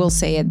 I will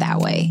say it that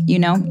way, you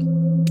know?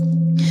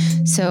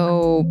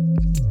 So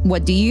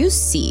what do you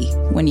see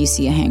when you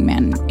see a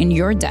hangman in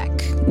your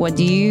deck? What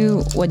do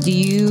you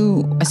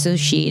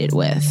associate it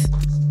with?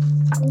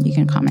 You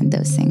can comment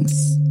those things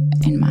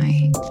in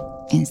my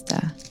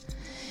Insta.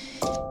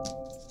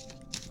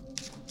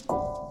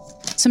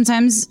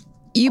 Sometimes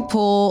you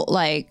pull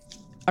like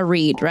a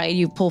read, right?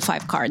 You pull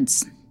 5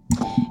 cards.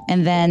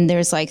 And then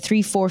there's like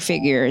 3-4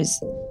 figures.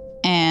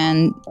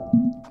 And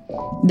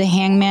the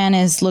hangman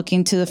is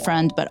looking to the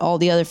front, but all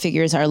the other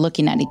figures are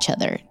looking at each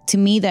other. To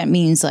me, that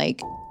means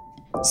like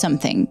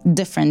something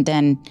different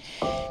than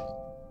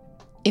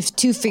if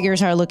 2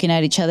 figures are looking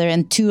at each other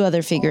and 2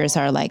 other figures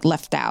are like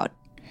left out.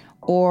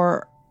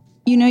 Or,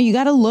 you know, you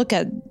got to look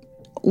at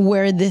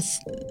where the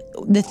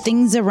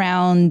things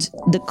around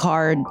the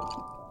card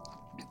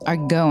are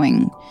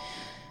going.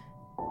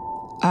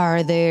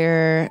 Are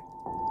there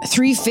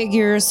 3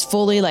 figures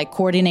fully like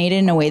coordinated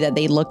in a way that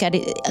they look at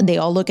it, they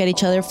all look at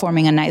each other,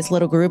 forming a nice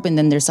little group, and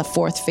then there's a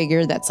 4th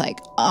figure that's like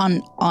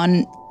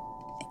on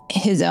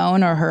his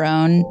own or her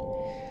own,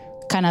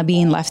 kind of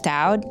being left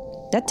out?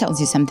 That tells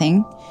you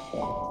something.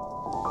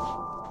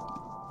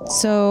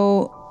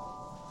 So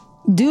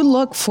do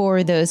look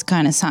for those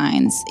kind of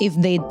signs if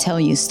they tell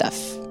you stuff,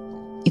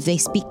 if they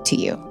speak to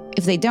you.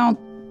 If they don't,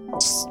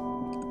 just,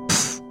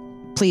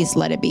 please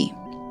let it be.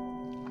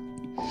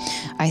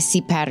 I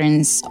see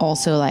patterns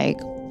also like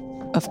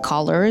of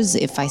colors.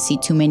 If I see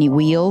too many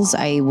wheels,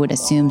 I would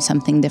assume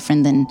something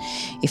different than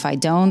if I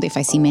don't. If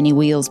I see many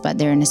wheels, but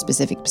they're in a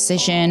specific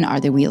position,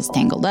 are the wheels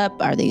tangled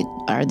up? Are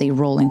they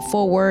rolling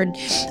forward?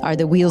 Are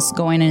the wheels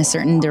going in a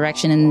certain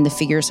direction and the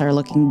figures are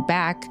looking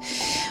back?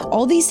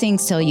 All these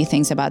things tell you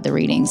things about the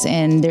readings,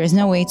 and there's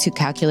no way to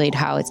calculate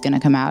how it's going to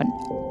come out.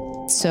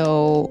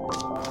 So,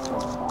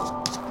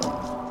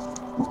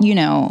 you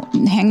know,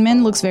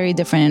 Hangman looks very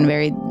different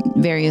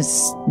in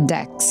various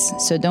decks.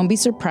 So don't be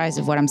surprised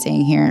if what I'm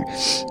saying here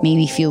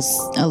maybe feels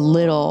a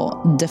little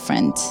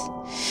different.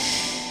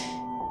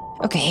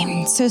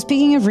 Okay, so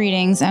speaking of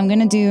readings, I'm going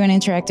to do an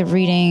interactive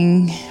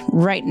reading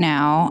right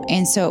now.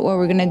 And so what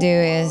we're going to do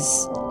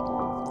is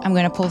I'm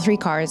going to pull 3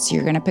 cards.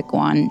 You're going to pick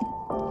one.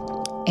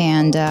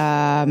 And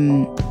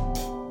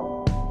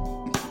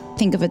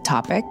think of a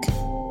topic.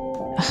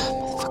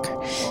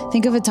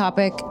 Think of a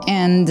topic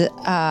and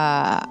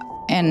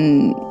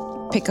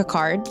pick a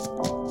card.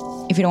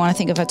 If you don't want to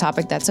think of a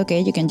topic, that's okay.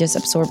 You can just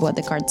absorb what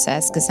the card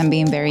says, because I'm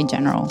being very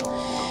general.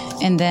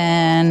 And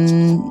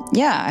then,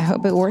 yeah, I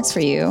hope it works for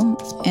you.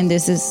 And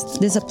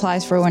this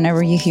applies for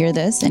whenever you hear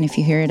this. And if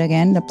you hear it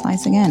again, it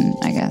applies again.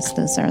 I guess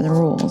those are the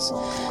rules.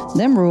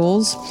 Them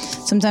rules.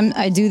 Sometimes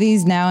I do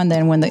these now, and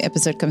then when the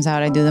episode comes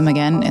out, I do them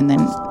again. And then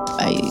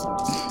I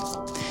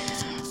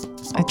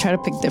try to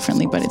pick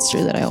differently, but it's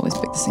true that I always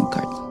pick the same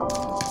card.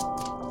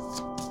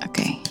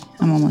 Okay,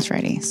 I'm almost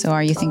ready. So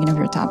are you thinking of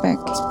your topic?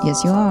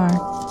 Yes, you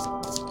are.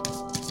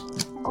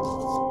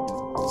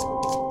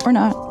 Or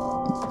not.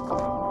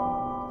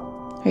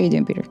 How are you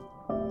doing, Peter?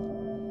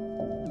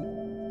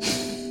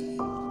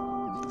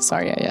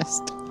 Sorry, I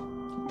asked.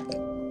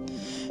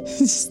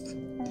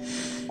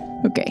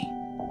 Okay.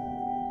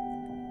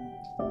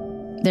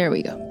 There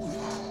we go.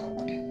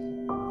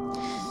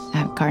 I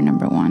have card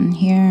number 1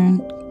 here,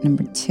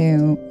 number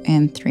 2,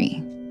 and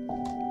 3.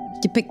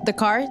 You picked the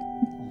card?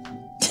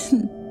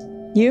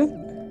 You?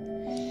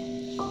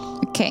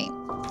 Okay.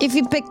 If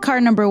you pick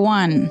card number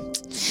 1,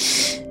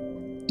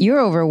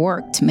 you're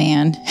overworked,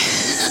 man.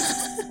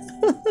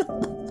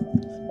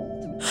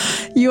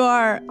 You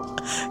are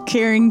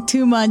carrying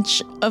too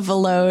much of a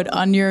load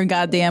on your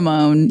goddamn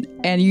own,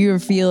 and you're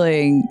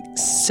feeling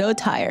so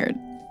tired.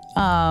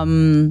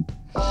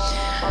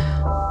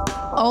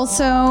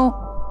 Also,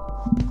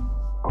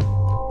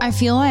 I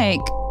feel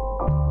like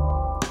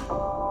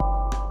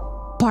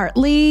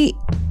partly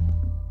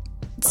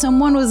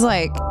someone was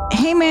like,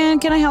 hey man,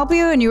 can I help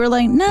you? And you were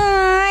like, nah,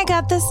 I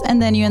got this.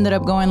 And then you ended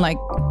up going like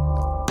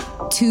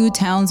 2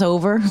 towns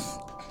over.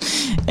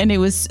 And it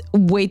was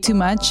way too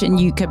much, and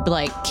you kept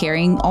like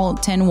carrying all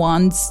 10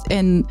 wands,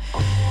 and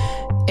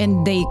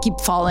they keep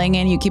falling,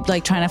 and you keep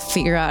like trying to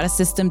figure out a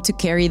system to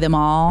carry them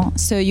all.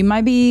 So you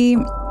might be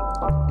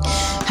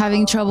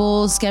having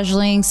trouble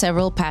scheduling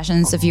several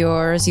passions of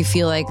yours. You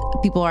feel like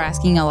people are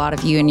asking a lot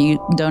of you, and you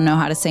don't know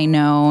how to say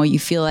no. You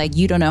feel like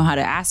you don't know how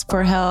to ask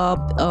for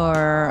help,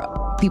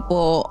 or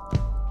people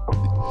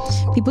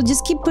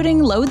just keep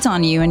putting loads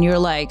on you, and you're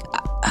like,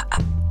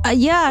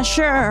 yeah,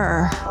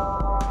 sure.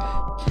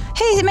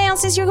 Hey man,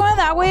 since you're going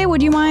that way,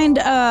 would you mind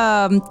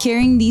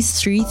carrying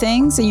these 3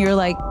 things? And you're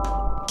like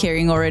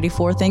carrying already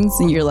 4 things,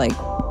 and you're like,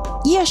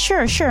 yeah,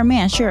 sure,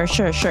 man, sure.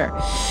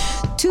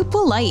 Too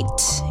polite.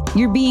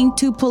 You're being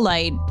too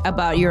polite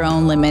about your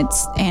own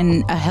limits,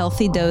 and a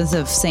healthy dose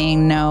of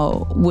saying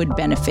no would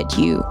benefit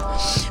you.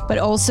 But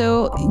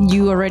also,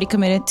 you already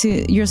committed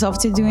to yourself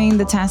to doing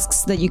the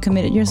tasks that you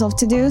committed yourself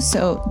to do,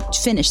 so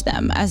finish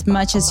them as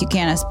much as you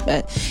can.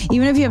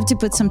 Even if you have to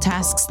put some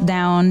tasks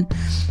down,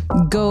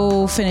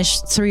 go finish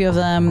 3 of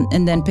them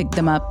and then pick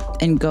them up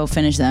and go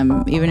finish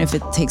them, even if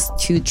it takes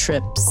 2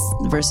 trips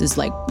versus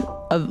like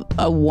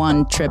a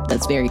 1 trip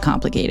that's very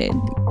complicated.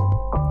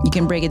 You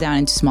can break it down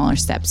into smaller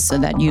steps so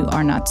that you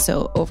are not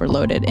so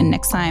overloaded. And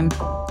next time,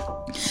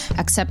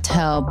 accept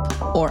help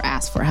or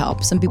ask for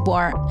help. Some people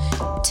are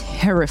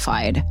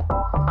terrified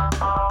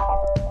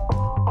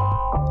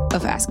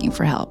of asking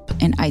for help,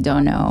 and I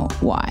don't know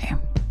why.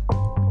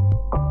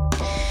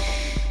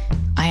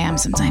 I am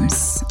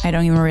sometimes. I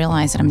don't even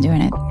realize that I'm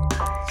doing it.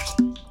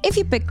 If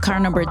you pick car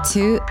number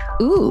 2,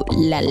 ooh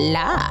la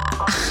la.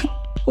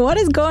 What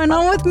is going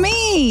on with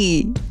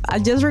me?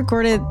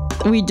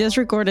 We just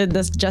recorded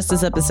this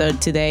Justice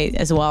episode today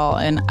as well,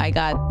 and I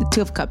got the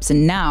 2 of Cups,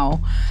 and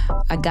now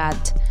I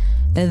got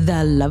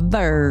the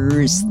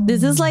Lovers.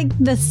 This is like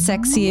the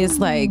sexiest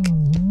like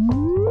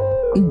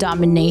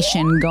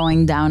domination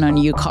going down on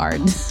you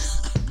card.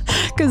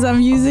 Because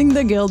I'm using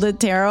the Gilded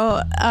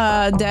Tarot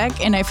deck,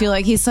 and I feel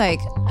like he's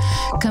like,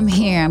 come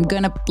here, I'm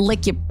gonna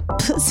lick your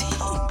pussy.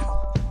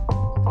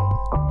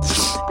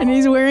 And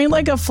he's wearing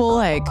like a full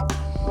like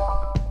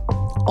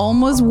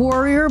almost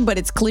warrior, but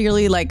it's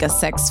clearly like a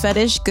sex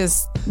fetish,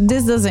 because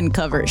this doesn't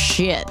cover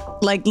shit.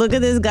 Like, look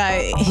at this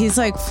guy. He's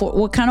like,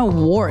 what kind of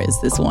war is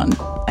this one?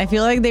 I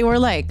feel like they were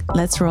like,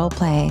 let's role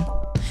play.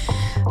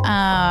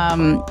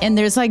 And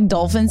there's like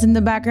dolphins in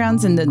the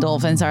backgrounds, and the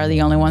dolphins are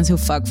the only ones who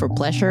fuck for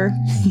pleasure.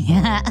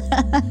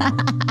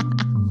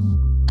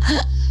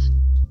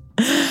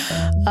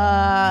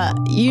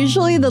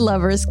 Usually the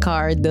Lovers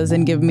card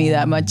doesn't give me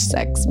that much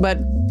sex, but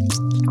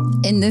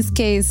in this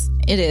case,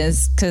 it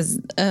is because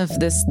of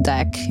this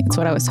deck. It's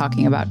what I was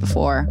talking about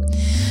before.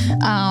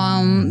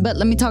 But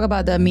let me talk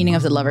about the meaning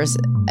of the Lovers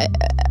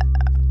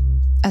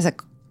as a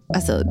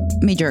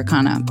major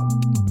arcana.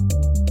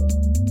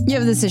 You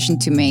have a decision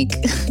to make.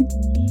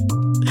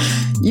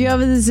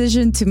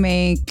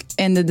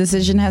 And the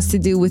decision has to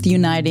do with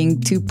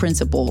uniting 2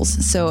 principles.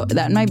 So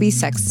that might be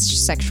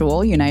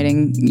sexual,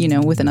 uniting,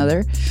 with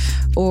another.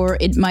 Or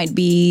it might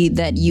be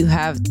that you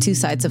have 2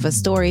 sides of a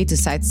story,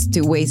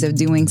 2 ways of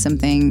doing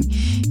something.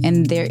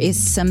 And there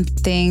is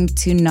something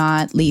to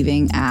not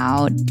leaving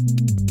out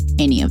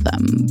any of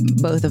them.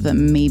 Both of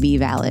them may be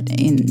valid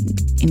in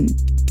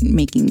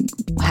making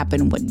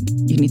happen what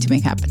you need to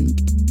make happen.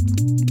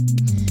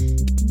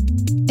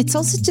 It's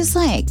also just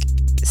like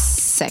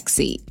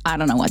sexy. I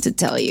don't know what to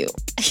tell you.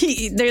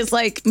 There's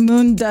like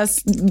moon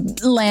dust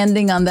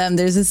landing on them.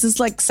 This is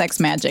like sex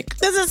magic.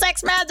 This is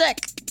sex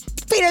magic.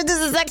 Peter,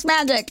 this is sex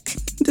magic.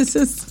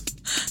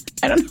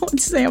 I don't know what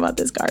to say about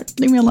this card.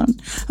 Leave me alone.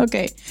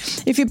 Okay.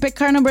 If you pick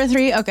card number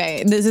 3,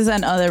 okay, this is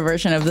another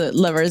version of the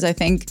Lovers, I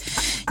think.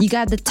 You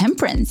got the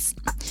Temperance.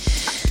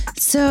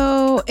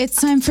 So it's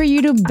time for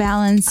you to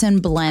balance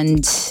and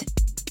blend.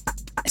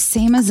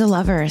 Same as the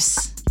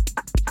Lovers.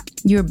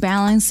 You're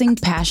balancing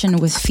passion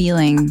with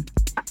feeling.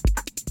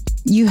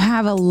 You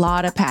have a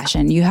lot of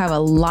passion. You have a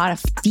lot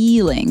of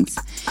feelings.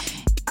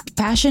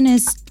 Passion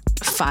is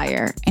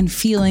fire and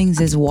feelings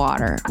is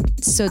water.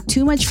 So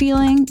too much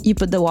feeling, you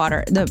put the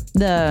water, the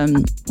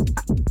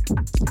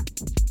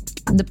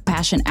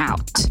passion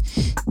out.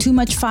 Too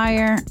much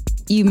fire,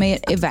 you may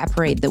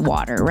evaporate the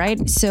water,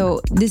 right?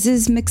 So this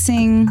is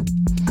mixing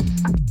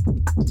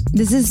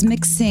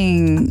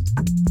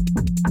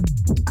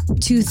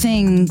 2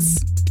 things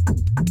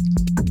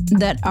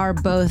that are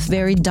both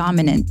very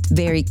dominant,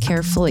 very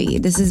carefully.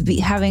 This is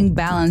having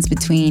balance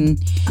between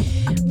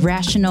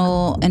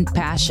rational and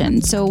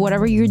passion. So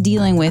whatever you're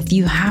dealing with,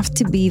 you have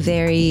to be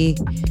very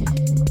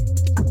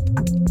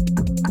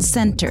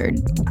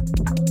centered.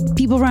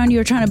 People around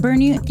you are trying to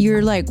burn you,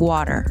 you're like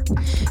water.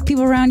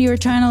 People around you are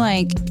trying to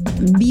like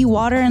be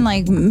water and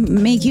like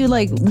make you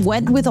like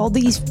wet with all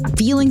these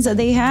feelings that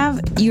they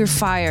have, you're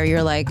fire.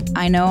 You're like,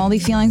 I know all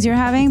these feelings you're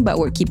having, but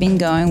we're keeping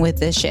going with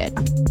this shit.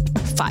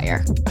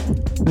 Fire.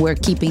 We're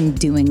keeping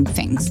doing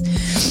things.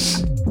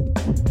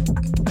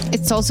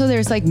 It's also,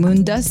 there's like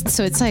moon dust,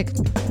 so it's like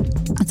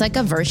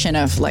a version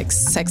of like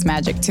sex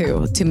magic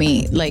too, to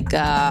me. Like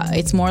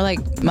it's more like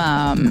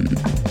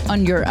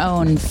on your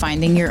own,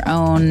 finding your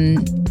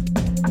own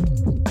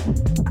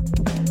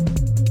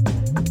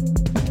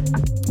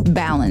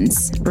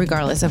balance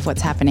regardless of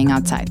what's happening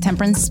outside.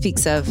 Temperance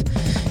speaks of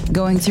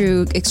going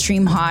through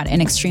extreme hot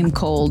and extreme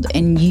cold,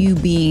 and you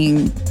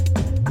being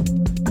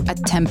a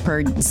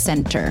tempered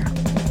center.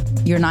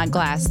 You're not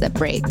glass that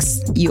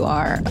breaks. You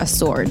are a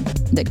sword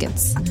that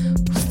gets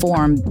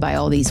formed by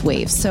all these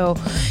waves. So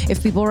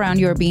if people around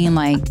you are being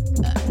like,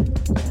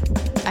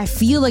 I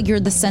feel like you're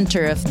the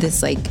center of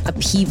this like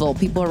upheaval.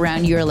 People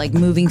around you are like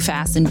moving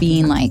fast and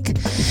being like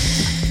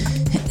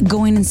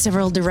going in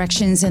several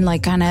directions and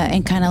kind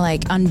of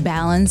like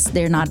unbalanced.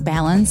 They're not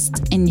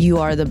balanced, and you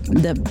are the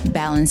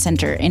balance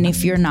center. And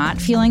if you're not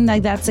feeling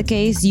like that's the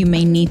case, you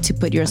may need to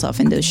put yourself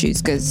in those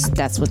shoes, because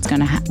that's what's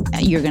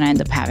you're gonna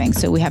end up having.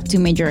 So we have 2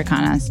 major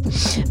arcanas.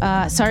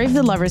 Sorry if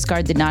the Lover's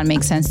card did not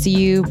make sense to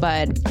you,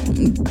 but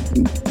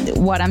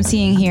what I'm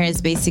seeing here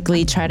is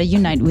basically try to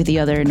unite with the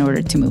other in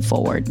order to move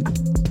forward.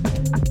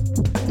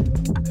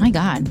 My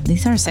God,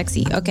 these are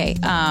sexy. Okay,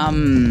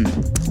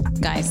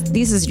 guys,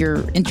 this is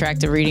your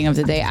interactive reading of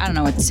the day. I don't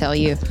know what to tell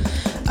you.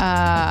 We're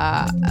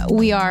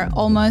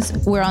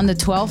on the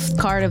 12th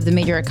card of the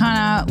major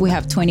arcana. We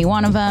have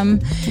 21 of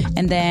them.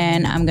 And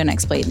then I'm going to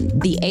explain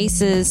the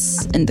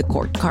aces and the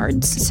court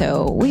cards.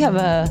 So we have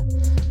a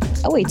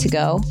way to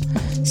go.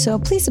 So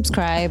please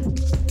subscribe,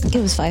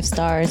 give us 5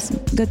 stars,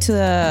 go to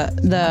the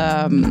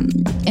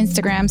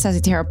Instagram, Sassy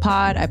Tarot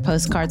Pod. I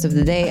post cards of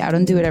the day. I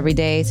don't do it every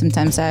day.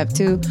 Sometimes I have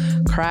to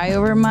cry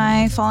over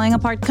my falling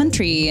apart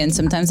country, and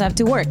sometimes I have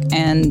to work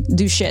and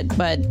do shit.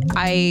 But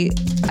I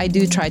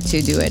do try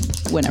to do it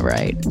whenever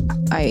I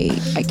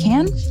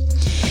can.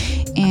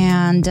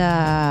 And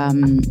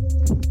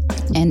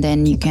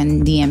then you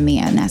can DM me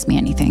and ask me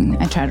anything.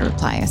 I try to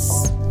reply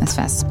as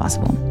fast as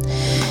possible.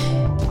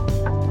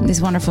 This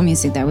wonderful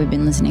music that we've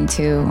been listening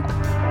to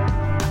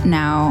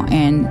now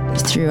and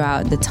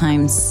throughout the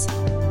times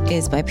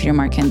is by Peter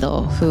Mark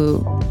Kendall,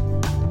 who,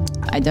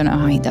 I don't know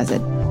how he does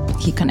it.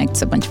 He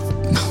connects a bunch of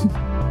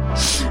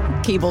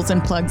cables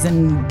and plugs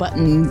and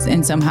buttons,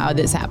 and somehow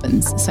this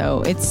happens.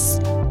 So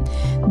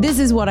this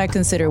is what I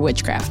consider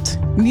witchcraft.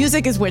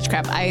 Music is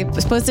witchcraft. I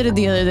posted it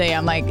the other day.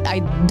 I'm like,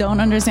 I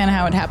don't understand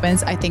how it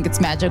happens. I think it's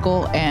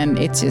magical, and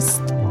it's just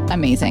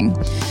amazing.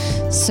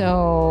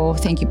 So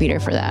thank you, Peter,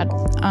 for that.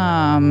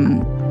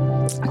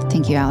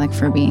 Thank you, Alec,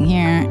 for being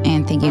here.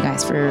 And thank you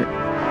guys for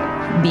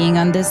being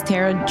on this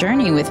tarot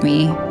journey with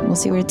me. We'll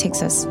see where it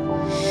takes us.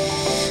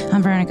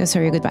 I'm Veronica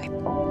Osorio. Goodbye.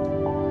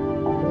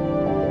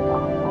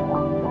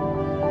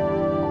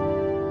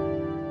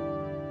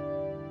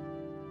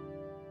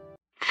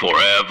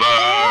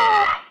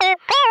 Forever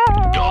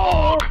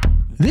Dog.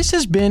 This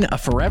has been a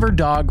Forever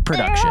Dog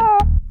production.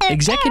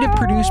 Executive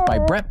produced by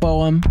Brett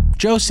Boehm,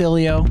 Joe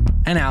Cilio,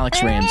 and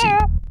Alex Ramsey.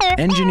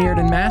 Engineered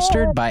and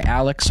mastered by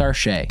Alex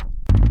Sarche.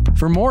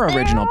 For more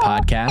original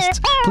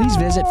podcasts, please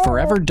visit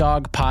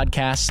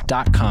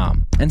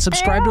foreverdogpodcasts.com and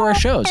subscribe to our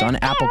shows on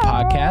Apple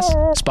Podcasts,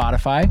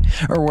 Spotify,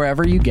 or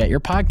wherever you get your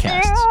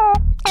podcasts.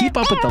 Keep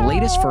up with the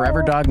latest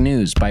Forever Dog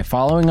news by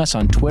following us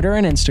on Twitter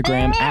and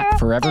Instagram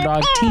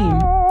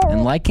 @ForeverDogTeam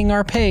and liking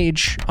our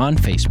page on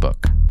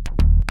Facebook.